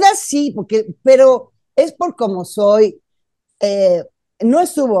 la verdad sí, porque, pero es por cómo soy. Eh, no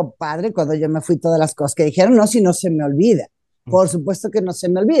estuvo padre cuando yo me fui todas las cosas que dijeron, no, si no se me olvida. Por supuesto que no se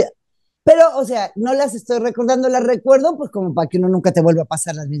me olvida. Pero, o sea, no las estoy recordando, las recuerdo, pues como para que uno nunca te vuelva a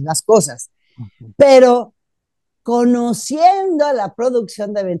pasar las mismas cosas. Pero conociendo a la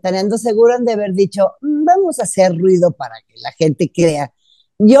producción de Ventaneando, seguro han de haber dicho, vamos a hacer ruido para que la gente crea.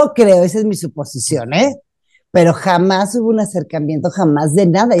 Yo creo, esa es mi suposición, ¿eh? Pero jamás hubo un acercamiento, jamás de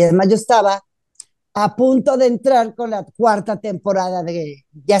nada. Y además yo estaba a punto de entrar con la cuarta temporada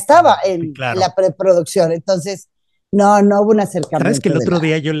ya estaba Sí, en claro. la preproducción, entonces no hubo un Sabes que acercamiento el de otro nada.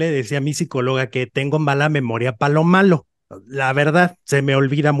 día yo le decía a mi psicóloga que tengo mala memoria para lo malo. La verdad, se me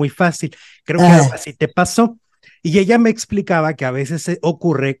olvida muy fácil. Creo que algo Ah, así te pasó. Y ella me explicaba que a veces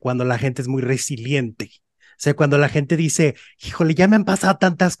ocurre cuando la gente es muy resiliente. O sea, cuando la gente dice, híjole, ya me han pasado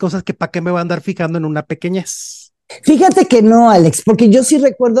tantas cosas que para qué me voy a andar fijando en una pequeñez. fíjate que no, Alex, porque yo sí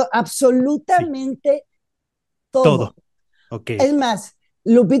recuerdo Sí, absolutamente todo. todo. Ok. Es más,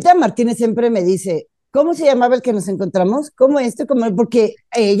 Lupita Martínez siempre me dice, ¿cómo se llamaba el que nos encontramos? ¿Cómo esto? ¿Cómo? Porque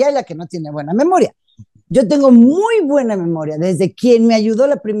ella es la que no tiene buena memoria. Yo tengo muy buena memoria, desde quien me ayudó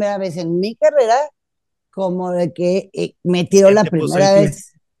la primera vez en mi carrera, como de que me tiró ¿Quién la te puso el primera pie?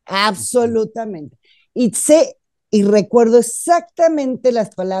 vez, absolutamente. Y sé y recuerdo exactamente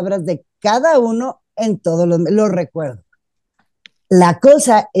las palabras de cada uno en todos los recuerdo. La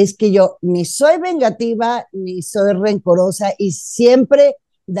cosa es que yo ni soy vengativa, ni soy rencorosa y siempre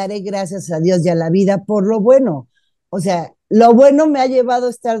daré gracias a Dios y a la vida por lo bueno. O sea, lo bueno me ha llevado a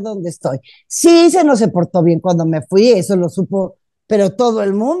estar donde estoy. Sí, se no se portó bien cuando me fui, eso lo supo, pero todo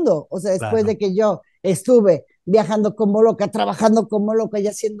el mundo. O sea, después Claro. de que yo estuve viajando como loca, trabajando como loca y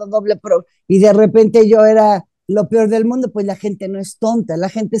haciendo doble pro, y de repente yo era lo peor del mundo, pues la gente no es tonta, la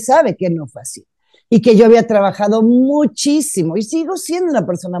gente sabe que no fue así y que yo había trabajado muchísimo y sigo siendo una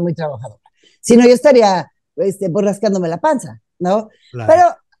persona muy trabajadora. Si no, yo estaría pues, rascándome la panza, ¿no? Pero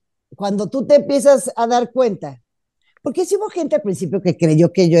Claro. cuando tú te empiezas a dar cuenta, porque sí hubo gente al principio que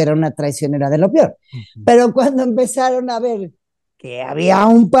creyó que yo era una traicionera de lo peor, Ujú. pero cuando empezaron a ver que había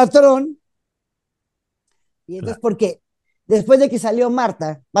un patrón, y entonces Claro. porque después de que salió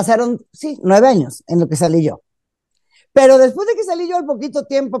Marta, pasaron, sí, 9 años en lo que salí yo. Pero después de que salí yo al poquito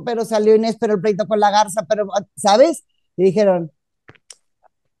tiempo, pero salió Inés, pero el pleito con la garza, pero, ¿sabes? Y dijeron,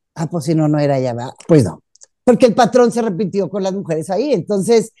 pues si no, no era ella, ¿verdad? Pues no. Porque el patrón se repitió con las mujeres ahí.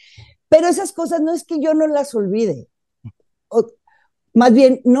 Entonces, pero esas cosas no es que yo no las olvide. O, más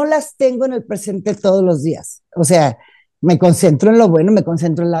bien, no las tengo en el presente todos los días. O sea, me concentro en lo bueno, me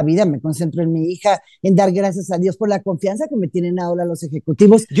concentro en la vida, me concentro en mi hija, en dar gracias a Dios por la confianza que me tienen ahora los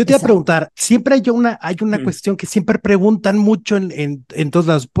ejecutivos. Yo te iba a Exacto. preguntar, siempre hay una cuestión que siempre preguntan mucho en todos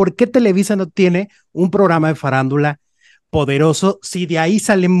lados. ¿Por qué Televisa no tiene un programa de farándula poderoso si de ahí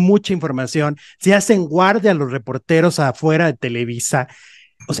sale mucha información? Si hacen guardia a los reporteros afuera de Televisa.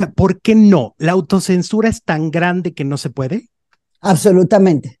 O sea, ¿por qué no? ¿La autocensura es tan grande que no se puede?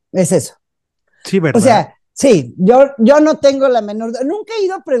 Absolutamente. Es eso. Sí, O ¿verdad? sea, sí, yo no tengo la menor, nunca he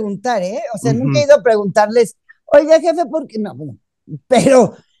ido a preguntar, ¿eh? O sea, nunca he Ujú. ido a preguntarles, oiga, jefe, ¿por qué? No, bueno,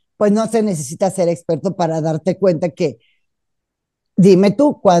 pero pues no se necesita ser experto para darte cuenta que, dime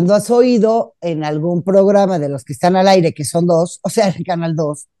tú, ¿cuándo has oído en algún programa de los que están al aire, que son dos, o sea, el Canal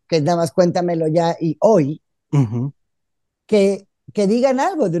 2, que nada más cuéntamelo ya y hoy, Ujú. que digan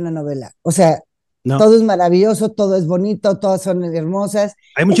algo de una novela? O sea, No, todo es maravilloso, todo es bonito, todas son hermosas.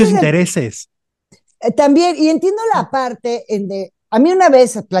 hay Ese muchos es el, intereses. también, y entiendo la parte a mí una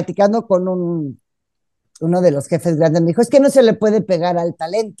vez platicando con uno de los jefes grandes me dijo, es que no se le puede pegar al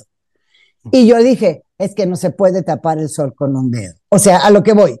talento. Y yo dije, es que no se puede tapar el sol con un dedo. O sea, a lo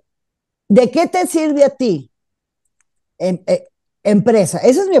que voy. ¿De qué te sirve a ti, em, eh, empresa?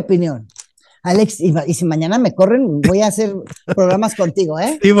 Esa es mi opinión. Alex, y si mañana me corren, voy a hacer programas contigo,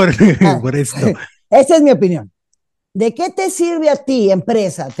 ¿eh? Sí, Ah, por esto. esa es mi opinión. ¿De qué te sirve a ti,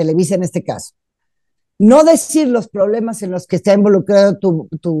 empresa, Televisa en este caso? No decir los problemas en los que está involucrado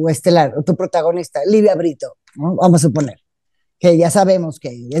tu estelar o tu protagonista, Livia Brito, ¿no? Vamos a suponer, que ya sabemos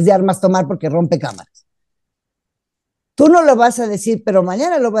que es de armas tomar porque rompe cámaras. Tú no lo vas a decir, pero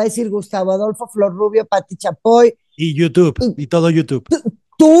mañana lo va a decir Gustavo Adolfo, Flor Rubio, Pati Chapoy, Y YouTube, y y todo YouTube.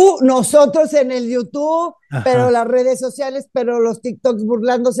 tú, nosotros en el YouTube, pero Ajá. las redes sociales, pero los TikToks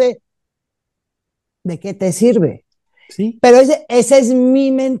burlándose. ¿De qué te sirve? Sí, Pero esa es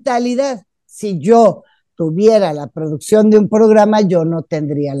mi mentalidad. Si yo tuviera la producción de un programa, yo no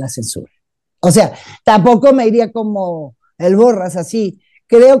tendría la censura. O sea, tampoco me iría como el Borras así.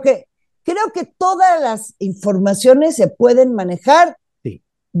 Creo que todas las informaciones se pueden manejar sí.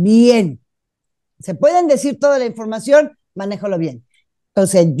 bien. Se pueden decir toda la información, manéjalo bien. O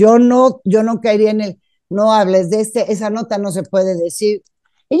sea, yo no caería en no hables de esa nota no se puede decir.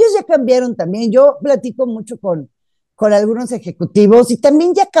 Ellos ya cambiaron también. Yo platico mucho con algunos ejecutivos y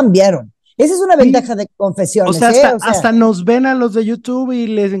también ya cambiaron. Esa es una Sí. ventaja de Confesiones, O sea, ¿eh? hasta nos ven a los de YouTube y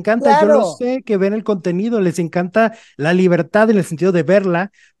les encanta, yo lo Claro, sé, que ven el contenido, les encanta la libertad en el sentido de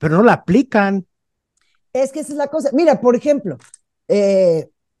verla, pero no la aplican. es que esa es la cosa. Mira, por ejemplo, eh,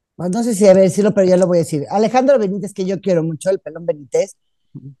 pues no sé si debe decirlo, pero ya lo voy a decir. Alejandro Benítez, que yo quiero mucho, el pelón Benítez,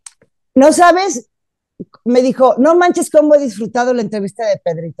 no sabes, me dijo, no manches cómo he disfrutado la entrevista de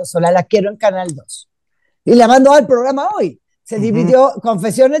Pedrito Sola, la quiero en Canal 2. Y la mandó al programa hoy. Se Ujú, dividió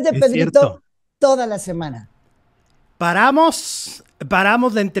Confesiones de es Pedrito cierto. toda la semana. Paramos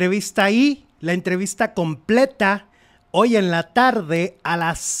la entrevista ahí, la entrevista completa, hoy en la tarde a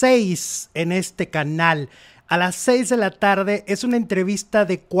las 6 en este canal. A las 6 de la tarde es una entrevista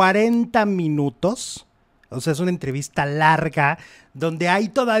de 40 minutos, o sea, es una entrevista larga, donde hay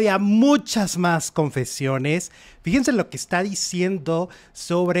todavía muchas más confesiones. Fíjense lo que está diciendo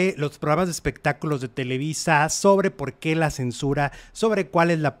sobre los programas de espectáculos de Televisa, sobre por qué la censura, sobre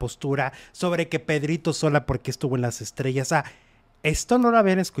cuál es la postura, sobre que Pedrito Sola por qué estuvo en las estrellas. Esto no lo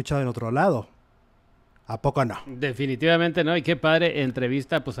habían escuchado en otro lado. ¿A poco no? Definitivamente no, y qué padre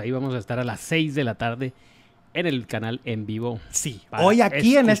entrevista, pues ahí vamos a estar a las 6 de la tarde en el canal en vivo. Sí, hoy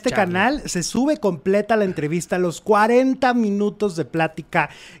aquí en este canal se sube completa la entrevista, los 40 minutos de plática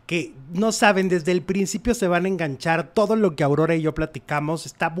que no saben, desde el principio se van a enganchar, todo lo que Aurora y yo platicamos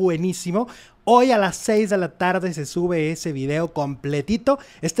está buenísimo. Hoy a las 6 de la tarde se sube ese video completito.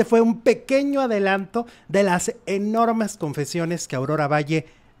 Este fue un pequeño adelanto de las enormes confesiones que Aurora Valle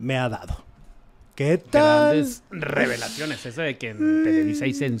me ha dado. ¿Qué tal? Grandes revelaciones, eso de que en Televisa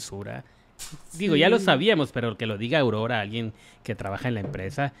hay censura. Digo, ya lo sabíamos, pero que lo diga Aurora, alguien que trabaja en la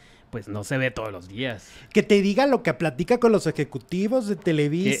empresa, pues no se ve todos los días. Que te diga lo que platica con los ejecutivos de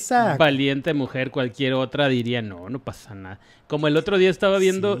Televisa. Que valiente mujer, cualquier otra diría, no pasa nada. Como el otro día estaba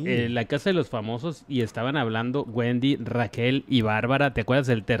viendo La Casa de los Famosos y estaban hablando Wendy, Raquel y Bárbara. ¿Te acuerdas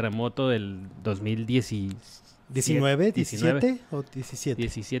del terremoto del 2019? ¿17 o 17?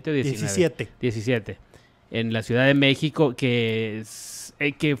 17 o 19. 17. 17. En la Ciudad de México, que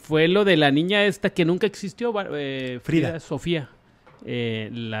fue lo de la niña esta que nunca existió, Frida Sofía.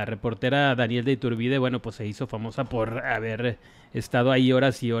 La reportera Daniel de Iturbide, bueno, pues se hizo famosa por haber estado ahí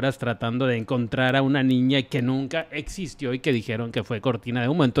horas y horas tratando de encontrar a una niña que nunca existió y que dijeron que fue cortina de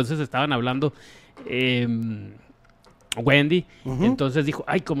humo. Entonces estaban hablando Wendy, entonces dijo,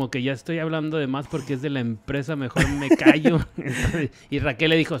 ay, como que ya estoy hablando de más porque es de la empresa, mejor me callo. Entonces, y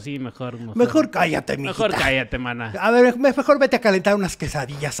Raquel le dijo, sí, mejor cállate, mijita. Mejor cállate, mana. A ver, mejor vete a calentar unas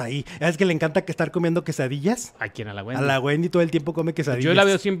quesadillas ahí. ¿Es que le encanta que estar comiendo quesadillas? ¿A quién? A la Wendy. A la Wendy todo el tiempo come quesadillas. Yo la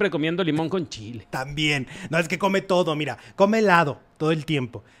veo siempre comiendo limón con chile. También. No, es que come todo, mira. Come helado todo el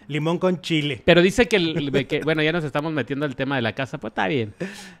tiempo. Limón con chile. Pero dice que bueno, ya nos estamos metiendo al tema de la casa, pues está bien.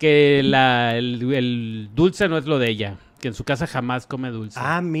 Que el dulce no es lo de ella. Que en su casa jamás come dulce.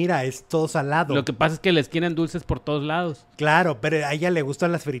 Ah, mira, es todo salado. Lo que pasa es que les quieren dulces por todos lados. Claro, pero a ella le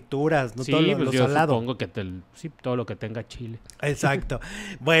gustan las frituras, no sí, todo pues lo yo salado. supongo que todo lo que tenga chile. Exacto.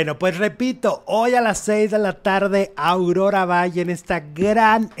 Bueno, pues repito, hoy a las 6 de la tarde, Aurora Valle en esta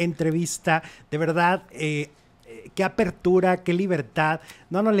gran entrevista. De verdad, qué apertura, qué libertad.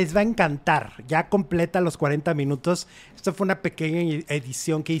 No, les va a encantar. Ya completa los 40 minutos. Esto fue una pequeña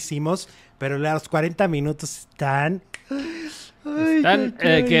edición que hicimos, pero los 40 minutos están...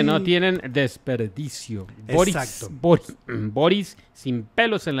 que no tienen desperdicio. Exacto. Boris sin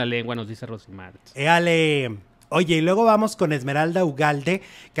pelos en la lengua, nos dice Rosimar. Éale. Oye, y luego vamos con Esmeralda Ugalde,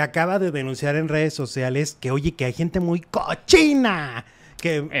 que acaba de denunciar en redes sociales que, oye, que hay gente muy cochina.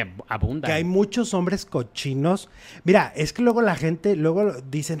 Que abunda. Que hay muchos hombres cochinos. Mira, es que luego la gente, luego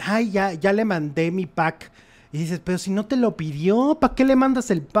dicen, ay, ya le mandé mi pack. Y dices, pero si no te lo pidió, ¿para qué le mandas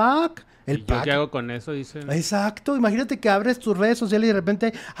el pack? ¿Y yo qué hago con eso? Dicen. Exacto, imagínate que abres tus redes sociales y de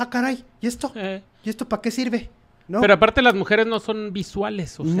repente, caray, ¿y esto? ¿Y esto para qué sirve? ¿No? Pero aparte las mujeres no son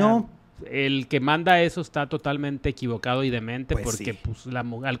visuales, o sea, no. El que manda eso está totalmente equivocado y demente pues porque sí. pues,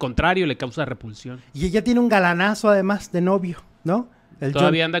 al contrario le causa repulsión. Y ella tiene un galanazo además de novio, ¿no?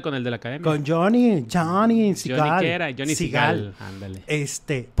 Todavía anda con el de la academia. Con Johnny Sigal. ¿Johnny qué era? Johnny Sigal. Ándale.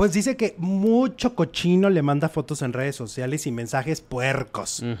 Pues dice que mucho cochino le manda fotos en redes sociales y mensajes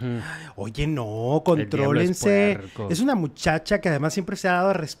puercos. Oye, no, contrólense. Es una muchacha que además siempre se ha dado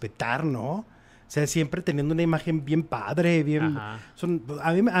a respetar, ¿no? O sea, siempre teniendo una imagen bien padre, bien...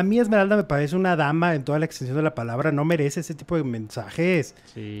 A mí Esmeralda me parece una dama en toda la extensión de la palabra. No merece ese tipo de mensajes.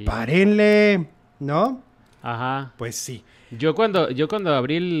 Sí. Párenle, ¿no? Ajá. Pues sí. Yo cuando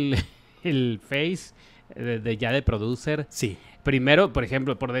abrí el Face de producer, sí. Primero, por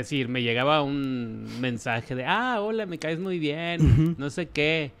ejemplo, por decir, me llegaba un mensaje de, hola, me caes muy bien, no sé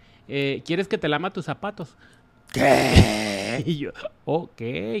qué, ¿quieres que te lama tus zapatos? ¿Qué? Y yo, ok,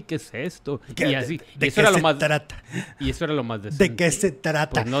 ¿qué es esto? ¿Qué- Y así, ¿De eso qué era se lo más, trata? y eso era lo más decente. ¿De qué se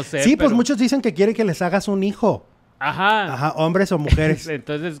trata? Pues no sé, sí, pues pero- muchos dicen que quieren que les hagas un hijo. Ajá. Ajá, hombres o mujeres.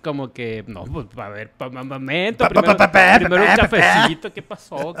 Entonces, como que, no, pues, a ver, momento, Pa, primero un cafecito, ¿qué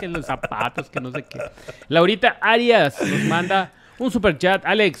pasó? Que los zapatos, que no sé qué. Laurita Arias nos manda un super chat.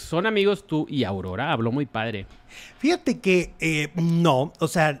 Alex, son amigos tú y Aurora, habló muy padre. Fíjate que no, o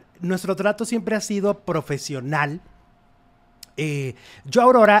sea, nuestro trato siempre ha sido profesional. Yo,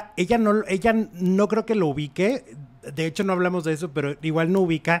 Aurora, ella no creo que lo ubique. De hecho, no hablamos de eso, pero igual no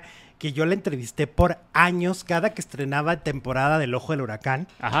ubica que yo la entrevisté por años, cada que estrenaba temporada del Ojo del Huracán,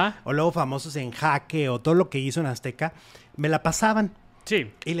 Ajá. o luego Famosos en Jaque, o todo lo que hizo en Azteca, me la pasaban.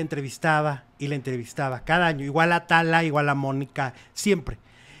 Sí. Y la entrevistaba, cada año. Igual a Tala, igual a Mónica, siempre.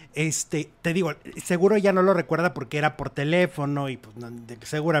 Te digo, seguro ya no lo recuerda porque era por teléfono y pues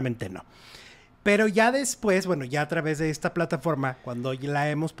seguramente no. Pero ya después, bueno, ya a través de esta plataforma, cuando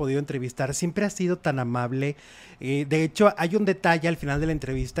la hemos podido entrevistar, siempre ha sido tan amable. De hecho, hay un detalle al final de la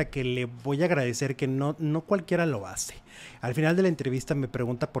entrevista que le voy a agradecer, que no cualquiera lo hace. Al final de la entrevista me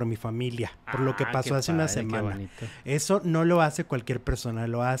pregunta por mi familia, por lo que pasó hace una semana. Eso no lo hace cualquier persona,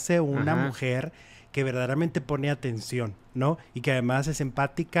 lo hace una mujer que verdaderamente pone atención, ¿no? Y que además es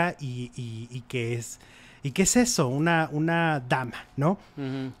empática y que es... ¿Y qué es eso? Una dama, ¿no?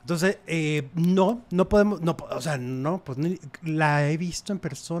 Uh-huh. Entonces, no podemos, o sea, no, pues la he visto en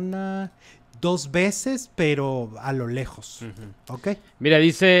persona 2 veces, pero a lo lejos, ¿ok? Mira,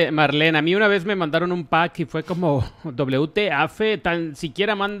 dice Marlene, a mí una vez me mandaron un pack y fue como, WTF, tan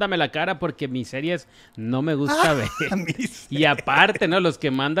siquiera mándame la cara porque mis series no me gusta ver. Y aparte, ¿no? Los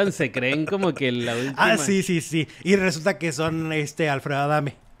que mandan se creen como que la última... Sí. Y resulta que son Alfredo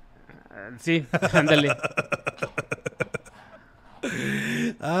Adame. Sí, ándale.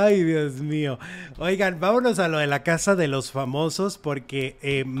 Ay, Dios mío. Oigan, vámonos a lo de la casa de los famosos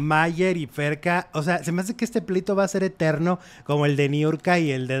porque Mayer y Ferca, o sea, se me hace que este pleito va a ser eterno como el de Niurka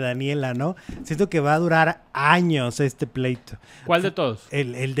y el de Daniela, ¿no? Siento que va a durar años este pleito. ¿Cuál de todos?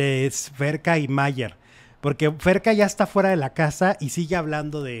 El de Ferca y Mayer. Porque Ferca ya está fuera de la casa y sigue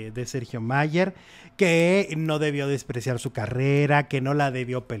hablando de Sergio Mayer, que no debió despreciar su carrera, que no la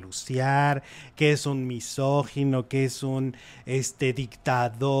debió peluciar, que es un misógino, que es un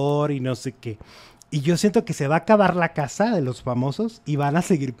dictador y no sé qué. Y yo siento que se va a acabar la casa de los famosos y van a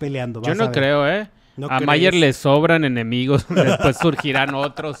seguir peleando. Yo no creo, ¿No a crees? Mayer le sobran enemigos, después surgirán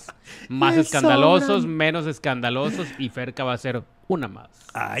otros más escandalosos, menos escandalosos y Ferca va a ser una más.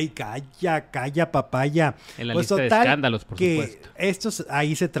 Ay, calla, papaya. En la lista de escándalos, por supuesto. Estos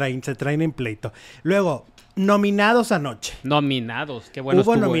ahí se traen en pleito. Luego, nominados anoche. Nominados, qué bueno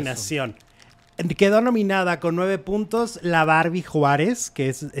Hubo estuvo nominación. Eso. Quedó nominada con 9 puntos la Barbie Juárez, que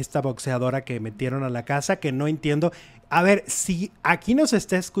es esta boxeadora que metieron a la casa, que no entiendo. A ver, si aquí nos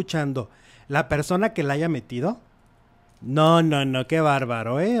está escuchando la persona que la haya metido, no, qué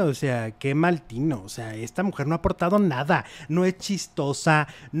bárbaro, o sea, qué mal tino, o sea, esta mujer no ha aportado nada, no es chistosa,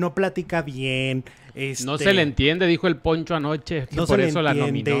 no platica bien, No se le entiende, dijo el Poncho anoche, que no por se eso le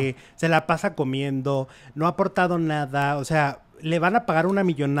entiende, la nominó. se la pasa comiendo, no ha aportado nada, o sea, le van a pagar 1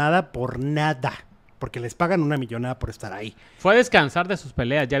 millonada por nada, porque les pagan 1 millonada por estar ahí. Fue a descansar de sus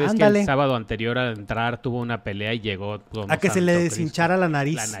peleas, ya ves Ándale. que el sábado anterior al entrar tuvo una pelea y llegó... A que se le deshinchara la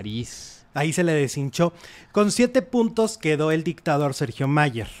nariz. La nariz. Ahí se le deshinchó. Con 7 puntos quedó el dictador Sergio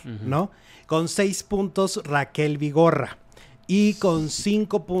Mayer, ¿no? Con 6 puntos Raquel Vigorra. Y con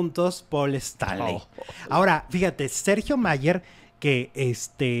 5 puntos Paul Stanley. Ahora, fíjate, Sergio Mayer, que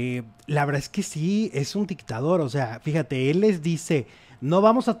la verdad es que sí, es un dictador. O sea, fíjate, él les dice, no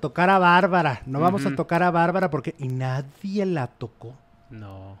vamos a tocar a Bárbara, porque... Y nadie la tocó.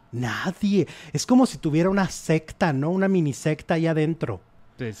 No. Nadie. Es como si tuviera una secta, ¿no? Una mini secta ahí adentro.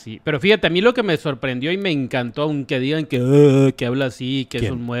 Sí, pero fíjate, a mí lo que me sorprendió y me encantó, aunque digan que habla así, que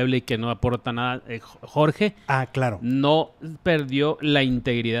 ¿Quién? es un mueble y que no aporta nada, Jorge, claro, no perdió la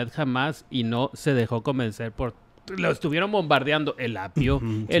integridad jamás y no se dejó convencer por... Lo estuvieron bombardeando el Apio,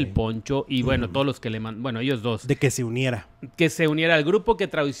 el Poncho y bueno, todos los que le mandan, bueno, ellos dos. de que se uniera. Que se uniera al grupo, que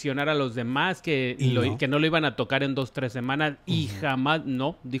traicionara a los demás, que no lo iban a tocar en 2-3 semanas y jamás,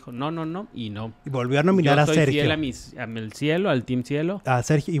 dijo no y no. Y volvió a nominar a Sergio. Yo soy fiel al cielo, al Team Cielo. A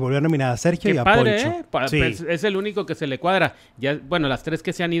Sergio, y volvió a nominar a Sergio Qué y a padre, Poncho. Pues, es el único que se le cuadra. Ya, bueno, las 3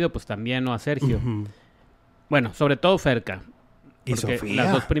 que se han ido, pues también no a Sergio. Bueno, sobre todo Ferca. Y Porque Sofía.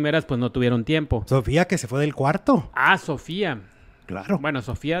 las 2 primeras, pues no tuvieron tiempo. Sofía, que se fue del cuarto. Sofía. Claro. Bueno,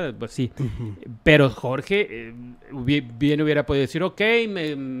 Sofía, pues sí. Pero Jorge bien hubiera podido decir, ok,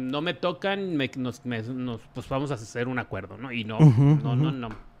 no me tocan, pues vamos a hacer un acuerdo, ¿no? Y no.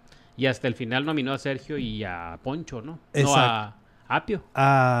 Y hasta el final nominó a Sergio y a Poncho, ¿no? Exacto. No, a Apio.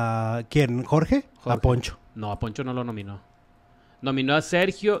 ¿A quién? ¿Jorge? A Poncho. No, a Poncho no lo nominó. Nominó a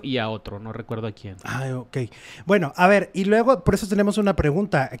Sergio y a otro, no recuerdo a quién. Ah, ok. Bueno, a ver, y luego por eso tenemos una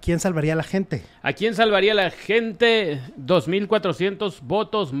pregunta. ¿A quién salvaría a la gente? ¿A quién salvaría la gente? 2.400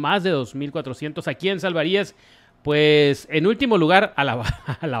 votos, más de 2.400. ¿A quién salvarías? Pues en último lugar a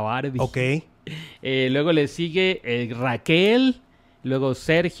la Barbie. Ok. Luego le sigue Raquel, luego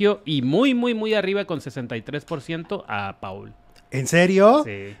Sergio y muy arriba con 63% a Paul. ¿En serio?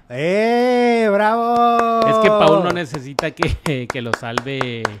 Sí. ¡Bravo! Es que Paul no necesita que lo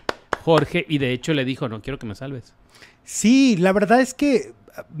salve Jorge y de hecho le dijo, no quiero que me salves. Sí, la verdad es que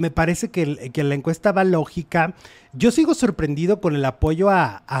me parece que la encuesta va lógica. Yo sigo sorprendido con el apoyo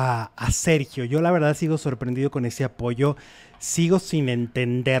a Sergio. Yo la verdad sigo sorprendido con ese apoyo. Sigo sin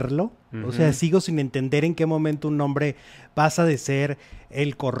entenderlo. O sea, sigo sin entender en qué momento un hombre pasa de ser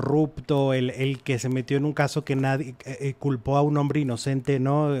el corrupto, el que se metió en un caso que nadie culpó a un hombre inocente,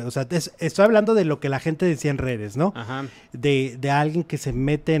 ¿no? O sea, estoy hablando de lo que la gente decía en redes, ¿no? Ajá. De alguien que se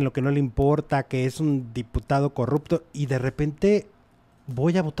mete en lo que no le importa, que es un diputado corrupto y de repente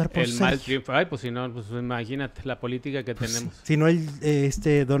voy a votar por El mal Sergio. triunfo. Ay, pues si no, pues imagínate la política que tenemos. Si no,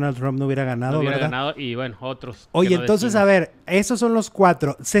 Donald Trump no hubiera ganado, No hubiera ¿verdad? ganado y bueno, otros. Oye, que no entonces, decimos. a ver, esos son los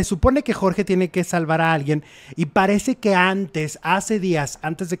 4. Se supone que Jorge tiene que salvar a alguien y parece que hace días,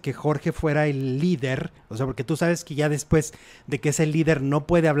 antes de que Jorge fuera el líder, o sea, porque tú sabes que ya después de que es el líder no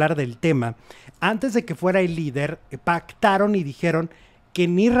puede hablar del tema, antes de que fuera el líder, pactaron y dijeron que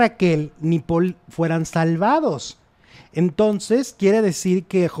ni Raquel ni Paul fueran salvados. Entonces, quiere decir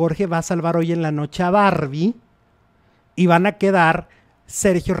que Jorge va a salvar hoy en la noche a Barbie y van a quedar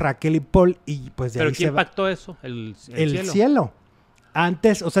Sergio, Raquel y Paul y pues de ¿Pero ahí quién se va pactó eso? El cielo.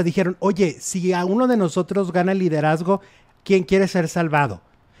 Antes, o sea, dijeron, oye, si a uno de nosotros gana el liderazgo, ¿quién quiere ser salvado?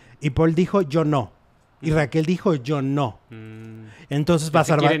 Y Paul dijo, yo no. Y Raquel dijo, yo no. Entonces va a ¿Se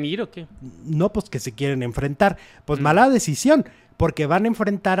salvar. quieren ir o qué? No, pues que se quieren enfrentar. Pues mala decisión, porque van a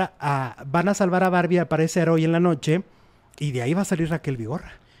enfrentar van a salvar a Barbie al parecer hoy en la noche y de ahí va a salir Raquel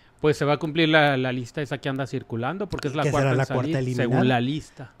Vigorra. Pues se va a cumplir la lista esa que anda circulando, porque es la Que cuarta será en la salir, cuarta eliminada. según la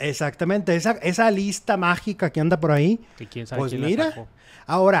lista. Exactamente, esa lista mágica que anda por ahí. Que quién sabe Pues quién la mira, sacó.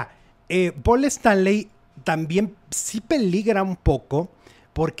 ahora, Paul Stanley también sí peligra un poco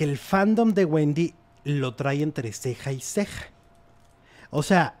porque el fandom de Wendy lo trae entre ceja y ceja. O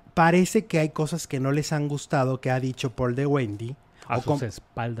sea, parece que hay cosas que no les han gustado que ha dicho Paul de Wendy. A sus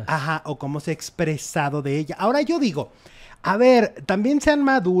espaldas. Ajá, o cómo se ha expresado de ella. Ahora yo digo, a ver, también sean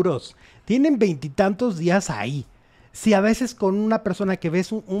maduros. Tienen 20 y tantos días ahí. Si a veces con una persona que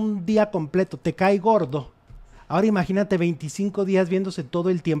ves un día completo te cae gordo, ahora imagínate 25 días viéndose todo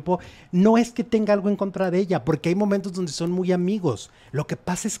el tiempo, no es que tenga algo en contra de ella, porque hay momentos donde son muy amigos. Lo que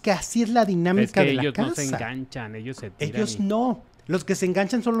pasa es que así es la dinámica de la ellos casa. no se enganchan, ellos se tiran. Ellos no. Los que se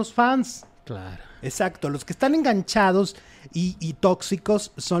enganchan son los fans. Claro. Exacto, los que están enganchados y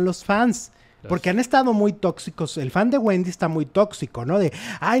tóxicos son los fans. Porque han estado muy tóxicos. El fan de Wendy está muy tóxico, ¿no? De,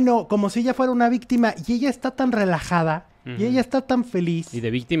 ay no, como si ella fuera una víctima y ella está tan relajada y ella está tan feliz. Y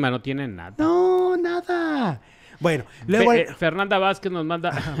de víctima no tienen nada. No, nada. Bueno, luego... Fernanda Vázquez nos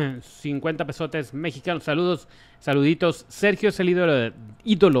manda 50 pesotes mexicanos. Saluditos. Sergio es el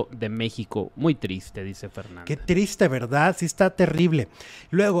ídolo de México. Muy triste, dice Fernanda. Qué triste, ¿verdad? Sí está terrible.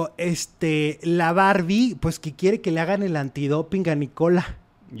 Luego, la Barbie, pues que quiere que le hagan el antidoping a Nicola.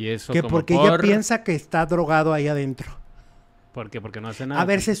 Y eso Que como porque ella piensa que está drogado ahí adentro. ¿Por qué? Porque no hace nada. A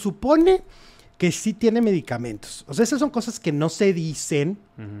ver, se supone que sí tiene medicamentos. O sea, esas son cosas que no se dicen.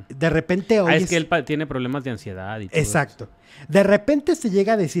 De repente oyes... es que él tiene problemas de ansiedad y todo. Exacto. De repente se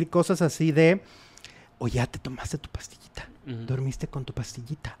llega a decir cosas así de, oye, ya te tomaste tu pastillita, dormiste con tu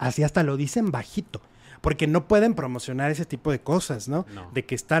pastillita. Así hasta lo dicen bajito. Porque no pueden promocionar ese tipo de cosas, ¿no? De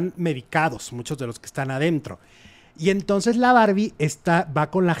que están medicados, muchos de los que están adentro. Y entonces la Barbie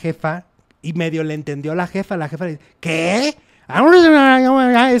va con la jefa y medio le entendió a la jefa. La jefa le dice, ¿qué?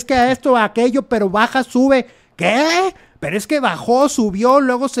 Es que esto, aquello, pero baja, sube. ¿Qué? Pero es que bajó, subió,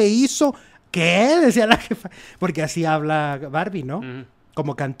 luego se hizo. ¿Qué? Decía la jefa. Porque así habla Barbie, ¿no?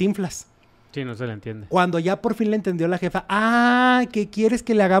 Como Cantinflas. Sí, no se le entiende. Cuando ya por fin le entendió la jefa, ¿qué quieres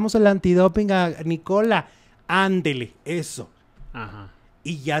que le hagamos el antidoping a Nicola? Ándele, eso. Ajá.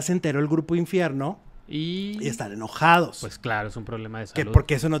 Y ya se enteró el grupo Infierno. Y están enojados. Pues claro, es un problema de salud. Que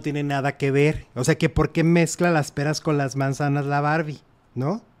porque eso no tiene nada que ver. O sea, que por qué mezcla las peras con las manzanas la Barbie,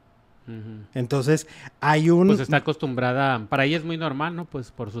 ¿no? Entonces, hay Pues está acostumbrada, para ella es muy normal, ¿no?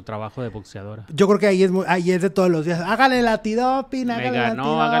 Pues por su trabajo de boxeadora. Yo creo que ahí es de todos los días. Háganle el antidoping,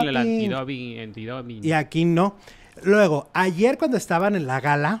 háganle el antidoping. Y aquí no. Luego, ayer cuando estaban en la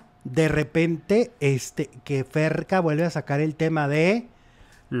gala, de repente, que Ferca vuelve a sacar el tema de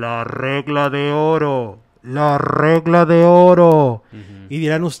la regla de oro, la regla de oro. Y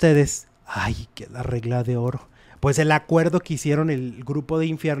dirán ustedes, ay, ¿qué es la regla de oro? Pues el acuerdo que hicieron el grupo de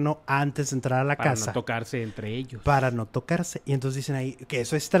Infierno antes de entrar a la casa. Para no tocarse entre ellos. Para no tocarse. Y entonces dicen ahí que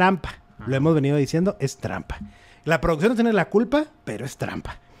eso es trampa. Lo hemos venido diciendo, es trampa. La producción no tiene la culpa, pero es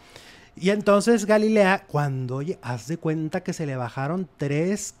trampa. Y entonces Galilea, cuando, oye, haz de cuenta que se le bajaron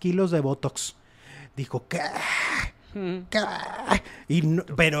 3 kilos de Botox. Dijo, ¿qué? ¿Qué? Y no,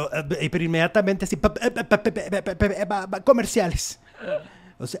 pero inmediatamente así, comerciales.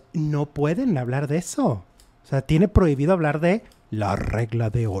 O sea, no pueden hablar de eso. O sea, tiene prohibido hablar de la regla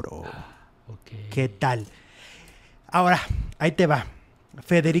de oro. Okay. ¿Qué tal? Ahora, ahí te va.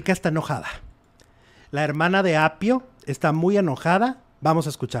 Federica está enojada. La hermana de Apio está muy enojada. Vamos a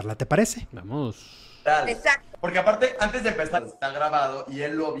escucharla, ¿te parece? Vamos. Exacto. Porque aparte, antes de empezar, está grabado y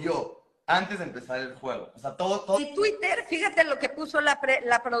él lo vio antes de empezar el juego. O sea, todo... En Twitter, fíjate lo que puso la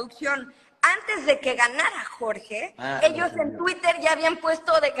producción. Antes de que ganara Jorge, ellos en Twitter ya habían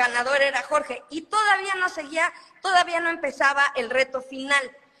puesto de ganador era Jorge. Y todavía no empezaba el reto final.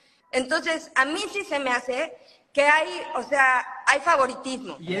 Entonces, a mí sí se me hace que hay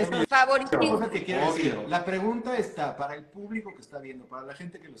favoritismo. Y es favoritismo. cosa que quiero decir. La pregunta está para el público que está viendo, para la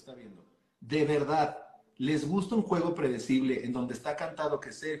gente que lo está viendo. ¿De verdad les gusta un juego predecible en donde está cantado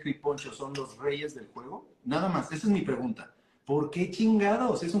que Sergio y Poncho son los reyes del juego? Nada más, esa es mi pregunta. ¿Por qué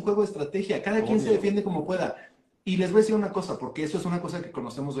chingados? Es un juego de estrategia. Cada quien se defiende como pueda. Y les voy a decir una cosa, porque eso es una cosa que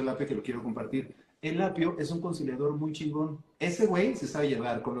conocemos del Apio que lo quiero compartir. El Apio es un conciliador muy chingón. Ese güey se sabe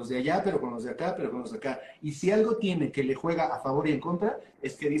llevar con los de allá, pero con los de acá, pero con los de acá. Y si algo tiene que le juega a favor y en contra,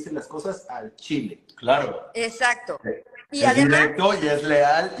 es que dice las cosas al chile. Claro. Exacto. Y es además, directo y es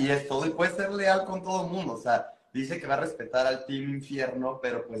leal y es todo. Y puede ser leal con todo el mundo. O sea, dice que va a respetar al Team Infierno,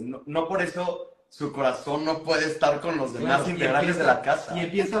 pero pues no por eso su corazón no puede estar con los demás integrantes de la casa. Y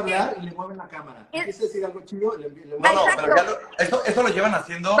empieza a hablar y le mueven la cámara. Empieza a decir algo chido. No, pero ya eso lo llevan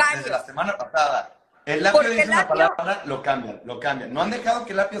haciendo desde la semana pasada. El Apio dice una palabra, lo cambian. No han dejado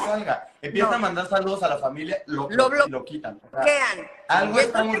que el Apio salga. Empiezan a mandar saludos a la familia, lo quitan. O sea, algo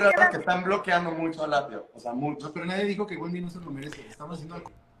está muy raro que están bloqueando mucho al Apio. O sea, mucho. Pero nadie dijo que Wendy no se lo merece. Estamos haciendo algo.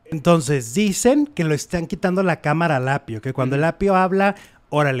 Entonces, dicen que lo están quitando la cámara al Apio, que cuando el Apio habla,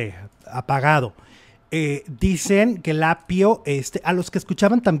 órale, apagado. Dicen que el Apio, a los que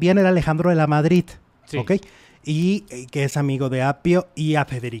escuchaban también era Alejandro de la Madrid, sí. ¿Ok? Y que es amigo de Apio, y a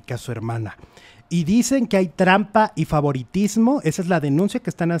Federica, su hermana. Y dicen que hay trampa y favoritismo, esa es la denuncia que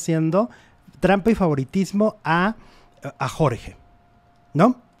están haciendo, trampa y favoritismo a Jorge,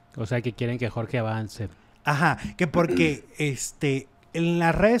 ¿no? O sea, que quieren que Jorge avance. Ajá, que porque en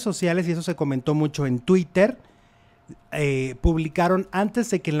las redes sociales, y eso se comentó mucho en Twitter, publicaron antes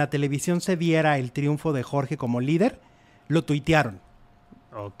de que en la televisión se viera el triunfo de Jorge como líder, lo tuitearon.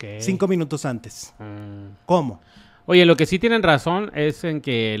 Ok. 5 minutos antes. ¿Cómo? Oye, lo que sí tienen razón es en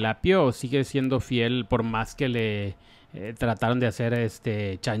que el Apio sigue siendo fiel por más que le trataron de hacer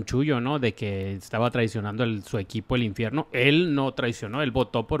chanchullo, ¿no? De que estaba traicionando su equipo, el Infierno. Él no traicionó, él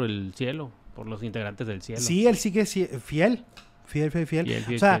votó por el cielo, por los integrantes del cielo. Sí, él sigue fiel. Fiel.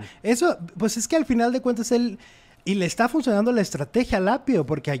 O sea, eso, pues es que al final de cuentas él... Y le está funcionando la estrategia al Apio,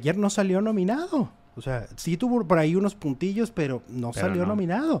 porque ayer no salió nominado. O sea, sí tuvo por ahí unos puntillos, pero no salió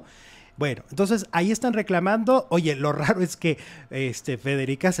nominado. Bueno, entonces ahí están reclamando. Oye, lo raro es que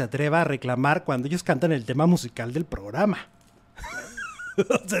Federica se atreva a reclamar cuando ellos cantan el tema musical del programa.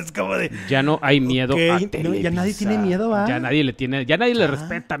 O sea, es como de... Ya no hay miedo a Televisa. No, ya nadie tiene miedo a... Ya nadie le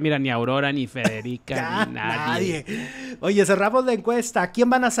respeta, mira, ni a Aurora, ni Federica, ni nadie. Oye, cerramos la encuesta. ¿A quién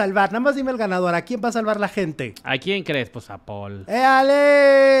van a salvar? Nada más dime el ganador. ¿A quién va a salvar la gente? ¿A quién crees? Pues a Paul.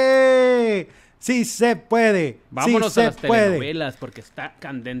 ¡Éale! Sí se puede. Vámonos sí a las telenovelas, porque está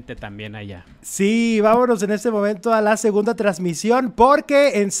candente también allá. Sí, vámonos en este momento a la segunda transmisión,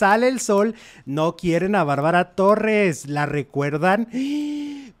 porque en Sale el Sol no quieren a Bárbara Torres. ¿La recuerdan?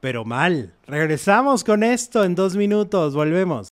 Pero mal. Regresamos con esto en 2 minutos. Volvemos.